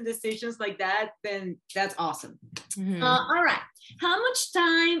important decisions like that, then that's awesome. Mm-hmm. All right. How much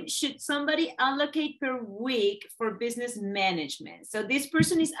time should somebody allocate per week for business management? So this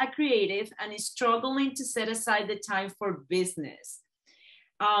person is a creative and is struggling to set aside the time for business.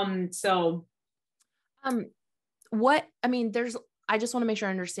 I just want to make sure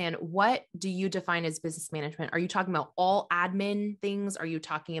I understand, what do you define as business management? Are you talking about all admin things? Are you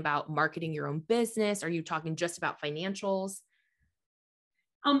talking about marketing your own business? Are you talking just about financials?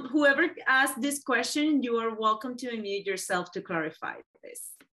 Whoever asked this question, you are welcome to unmute yourself to clarify this.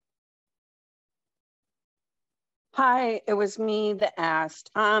 Hi, it was me that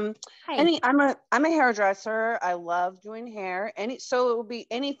asked. Hi. I'm a hairdresser. I love doing hair. So it will be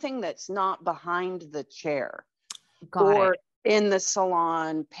anything that's not behind the chair. Got it. In the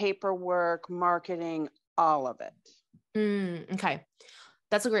salon, paperwork, marketing, all of it. Okay.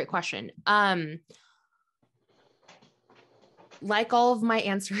 That's a great question. Like all of my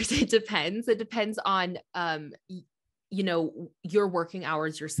answers, it depends. It depends on, you know, your working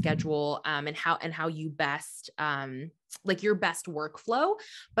hours, your schedule, and how you best, like your best workflow.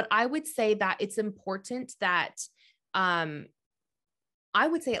 But I would say that it's important that, I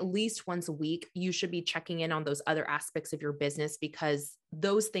would say at least once a week, you should be checking in on those other aspects of your business, because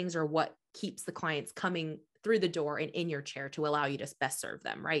those things are what keeps the clients coming through the door and in your chair to allow you to best serve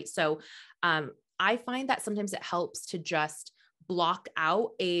them. Right. So, I find that sometimes it helps to just block out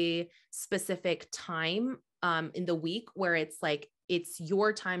a specific time, in the week where it's like, it's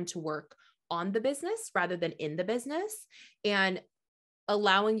your time to work on the business rather than in the business, and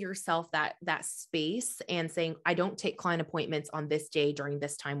allowing yourself that space and saying, I don't take client appointments on this day during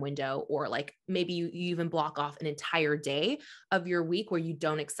this time window, or like maybe you even block off an entire day of your week where you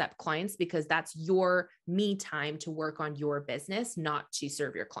don't accept clients, because that's your me time to work on your business, not to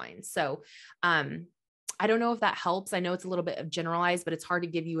serve your clients. So, I don't know if that helps. I know it's a little bit of generalized, but it's hard to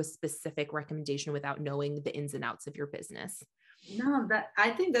give you a specific recommendation without knowing the ins and outs of your business. No, I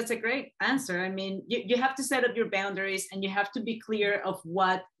think that's a great answer. I mean, you have to set up your boundaries, and you have to be clear of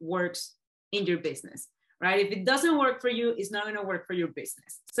what works in your business, right? If it doesn't work for you, it's not going to work for your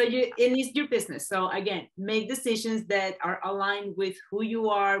business. So it is your business. So again, make decisions that are aligned with who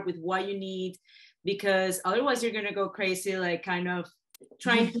you are, with what you need, because otherwise you're going to go crazy, like kind of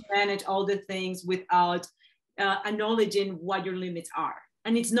trying to manage all the things without acknowledging what your limits are.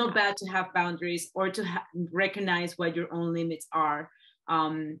 And it's not bad to have boundaries or to recognize what your own limits are.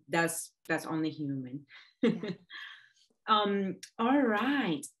 That's only human. All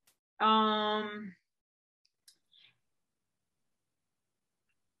right.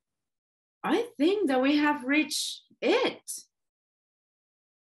 I think that we have reached it.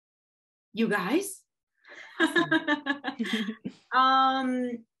 You guys?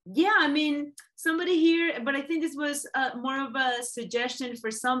 Yeah, I mean, somebody here, but I think this was more of a suggestion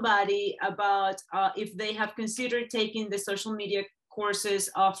for somebody about if they have considered taking the social media courses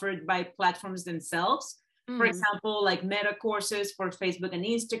offered by platforms themselves. For example, like meta courses for Facebook and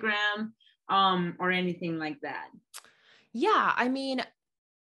Instagram, or anything like that. Yeah, I mean,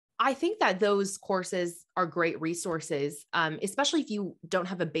 I think that those courses are great resources, especially if you don't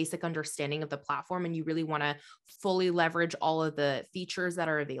have a basic understanding of the platform and you really want to fully leverage all of the features that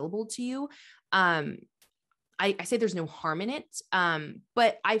are available to you. I say there's no harm in it,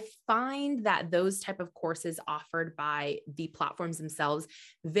 but I find that those type of courses offered by the platforms themselves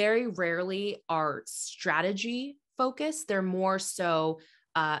very rarely are strategy focused. They're more so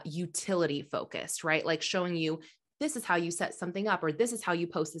utility focused, right? Like showing you, this is how you set something up, or this is how you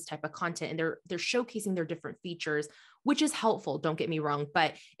post this type of content. And they're showcasing their different features, which is helpful. Don't get me wrong.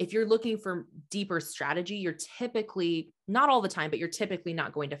 But if you're looking for deeper strategy, you're typically, not all the time, but you're typically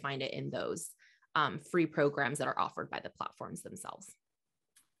not going to find it in those free programs that are offered by the platforms themselves.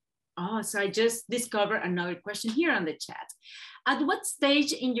 Oh, so I just discovered another question here on the chat. At what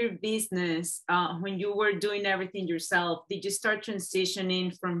stage in your business, when you were doing everything yourself, did you start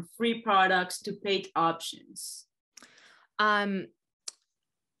transitioning from free products to paid options?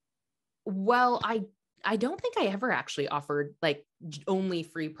 Well, I don't think I ever actually offered like only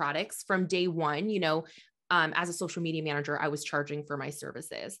free products from day one. You know, as a social media manager, I was charging for my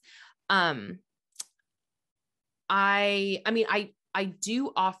services. I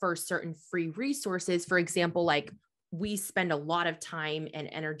do offer certain free resources. For example, like we spend a lot of time and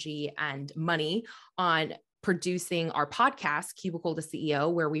energy and money on producing our podcast, Cubicle to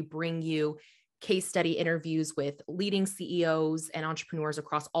CEO, where we bring you case study interviews with leading CEOs and entrepreneurs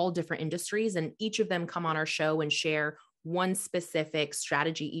across all different industries. And each of them come on our show and share one specific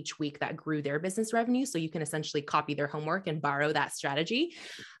strategy each week that grew their business revenue. So you can essentially copy their homework and borrow that strategy.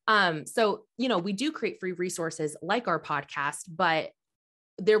 So, you know, we do create free resources like our podcast, but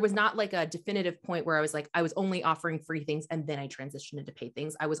there was not like a definitive point where I was like, I was only offering free things and then I transitioned into paid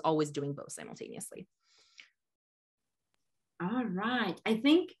things. I was always doing both simultaneously. All right. I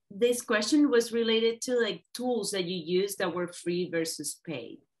think this question was related to like tools that you use that were free versus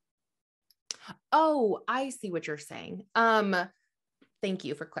paid. Oh, I see what you're saying. Thank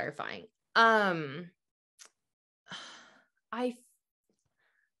you for clarifying.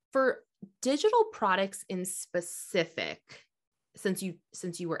 For digital products in specific, since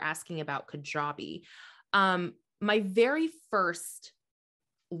you were asking about Kajabi, my very first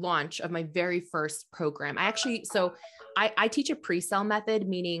launch of my very first program, I teach a pre-sale method,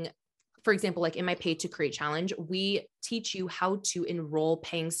 meaning, for example, like in my Pay to Create challenge, we teach you how to enroll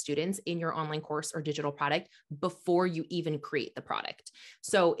paying students in your online course or digital product before you even create the product.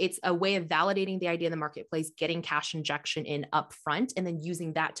 So it's a way of validating the idea in the marketplace, getting cash injection in upfront, and then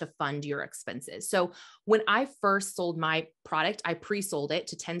using that to fund your expenses. So when I first sold my product, I pre-sold it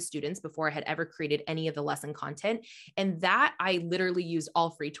to 10 students before I had ever created any of the lesson content. And that I literally used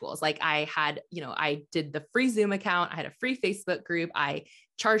all free tools. Like I had, I did the free Zoom account, I had a free Facebook group, I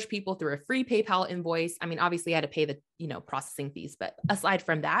charged people through a free PayPal invoice. I mean, obviously I had to pay the, processing fees, but aside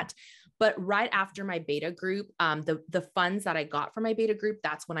from that, but right after my beta group, the funds that I got from my beta group,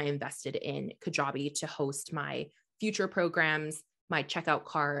 that's when I invested in Kajabi to host my future programs, my checkout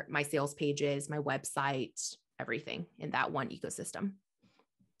cart, my sales pages, my website, everything in that one ecosystem.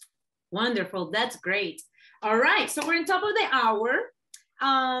 Wonderful. That's great. All right. So we're on top of the hour.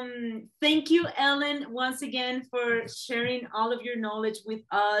 Thank you, Ellen, once again for sharing all of your knowledge with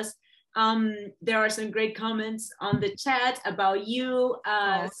us. There are some great comments on the chat about you.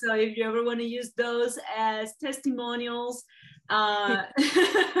 So if you ever want to use those as testimonials,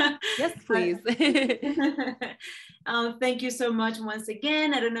 yes, please. Thank you so much once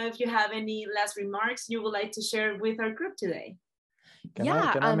again. I don't know if you have any last remarks you would like to share with our group today. Can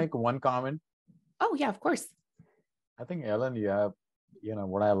I make one comment? Oh, yeah, of course. I think, Ellen, you have,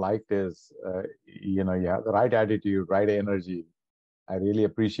 what I liked is, you have the right attitude, right energy. I really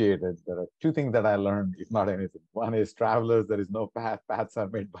appreciate it. There are two things that I learned, if not anything. One is travelers, there is no path. Paths are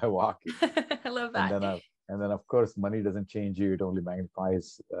made by walking. I love that. And then, of course, money doesn't change you. It only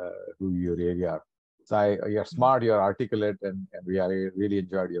magnifies who you really are. So you're smart, you're articulate, and we really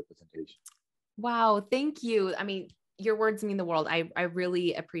enjoyed your presentation. Wow. Thank you. I mean, your words mean the world. I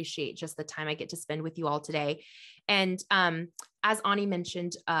really appreciate just the time I get to spend with you all today. And as Ani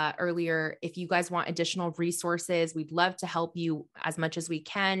mentioned earlier, if you guys want additional resources, we'd love to help you as much as we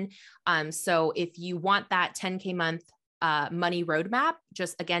can. So if you want that 10K month money roadmap,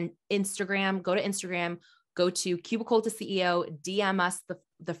 just again, Instagram, go to Instagram, go to Cubicle to CEO, DM us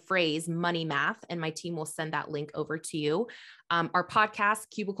the phrase money math, and my team will send that link over to you. Our podcast,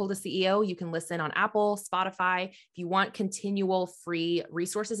 Cubicle to CEO, you can listen on Apple, Spotify. If you want continual free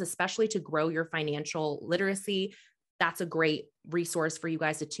resources, especially to grow your financial literacy, that's a great resource for you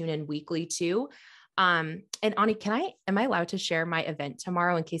guys to tune in weekly too. And Ani, am I allowed to share my event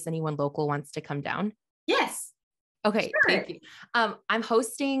tomorrow in case anyone local wants to come down? Yes. Okay. Sure. Thank you. I'm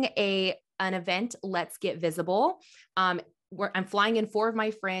hosting an event, Let's Get Visible. I'm flying in 4 of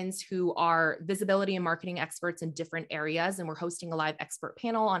my friends who are visibility and marketing experts in different areas. And we're hosting a live expert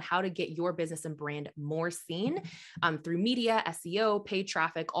panel on how to get your business and brand more seen through media, SEO, paid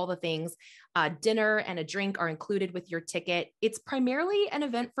traffic, all the things. Dinner and a drink are included with your ticket. It's primarily an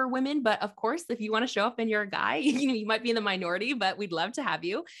event for women, but of course, if you want to show up and you're a guy, you might be in the minority, but we'd love to have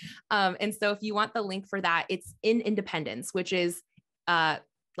you. And so if you want the link for that, it's in Independence, which is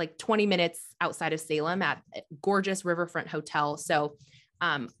like 20 minutes outside of Salem at a gorgeous riverfront hotel. So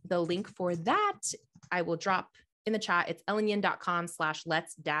the link for that, I will drop in the chat. It's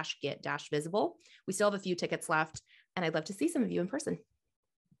ellenyin.com/let's-get-visible. We still have a few tickets left, and I'd love to see some of you in person.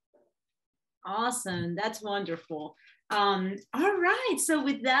 Awesome. That's wonderful. All right. So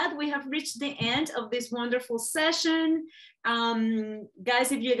with that, we have reached the end of this wonderful session.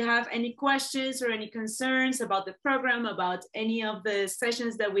 Guys, if you have any questions or any concerns about the program, about any of the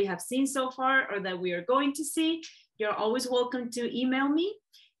sessions that we have seen so far or that we are going to see, you're always welcome to email me.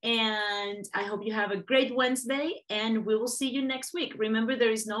 And I hope you have a great Wednesday, and we will see you next week. Remember,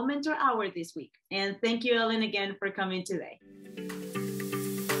 there is no mentor hour this week. And thank you, Ellen, again for coming today.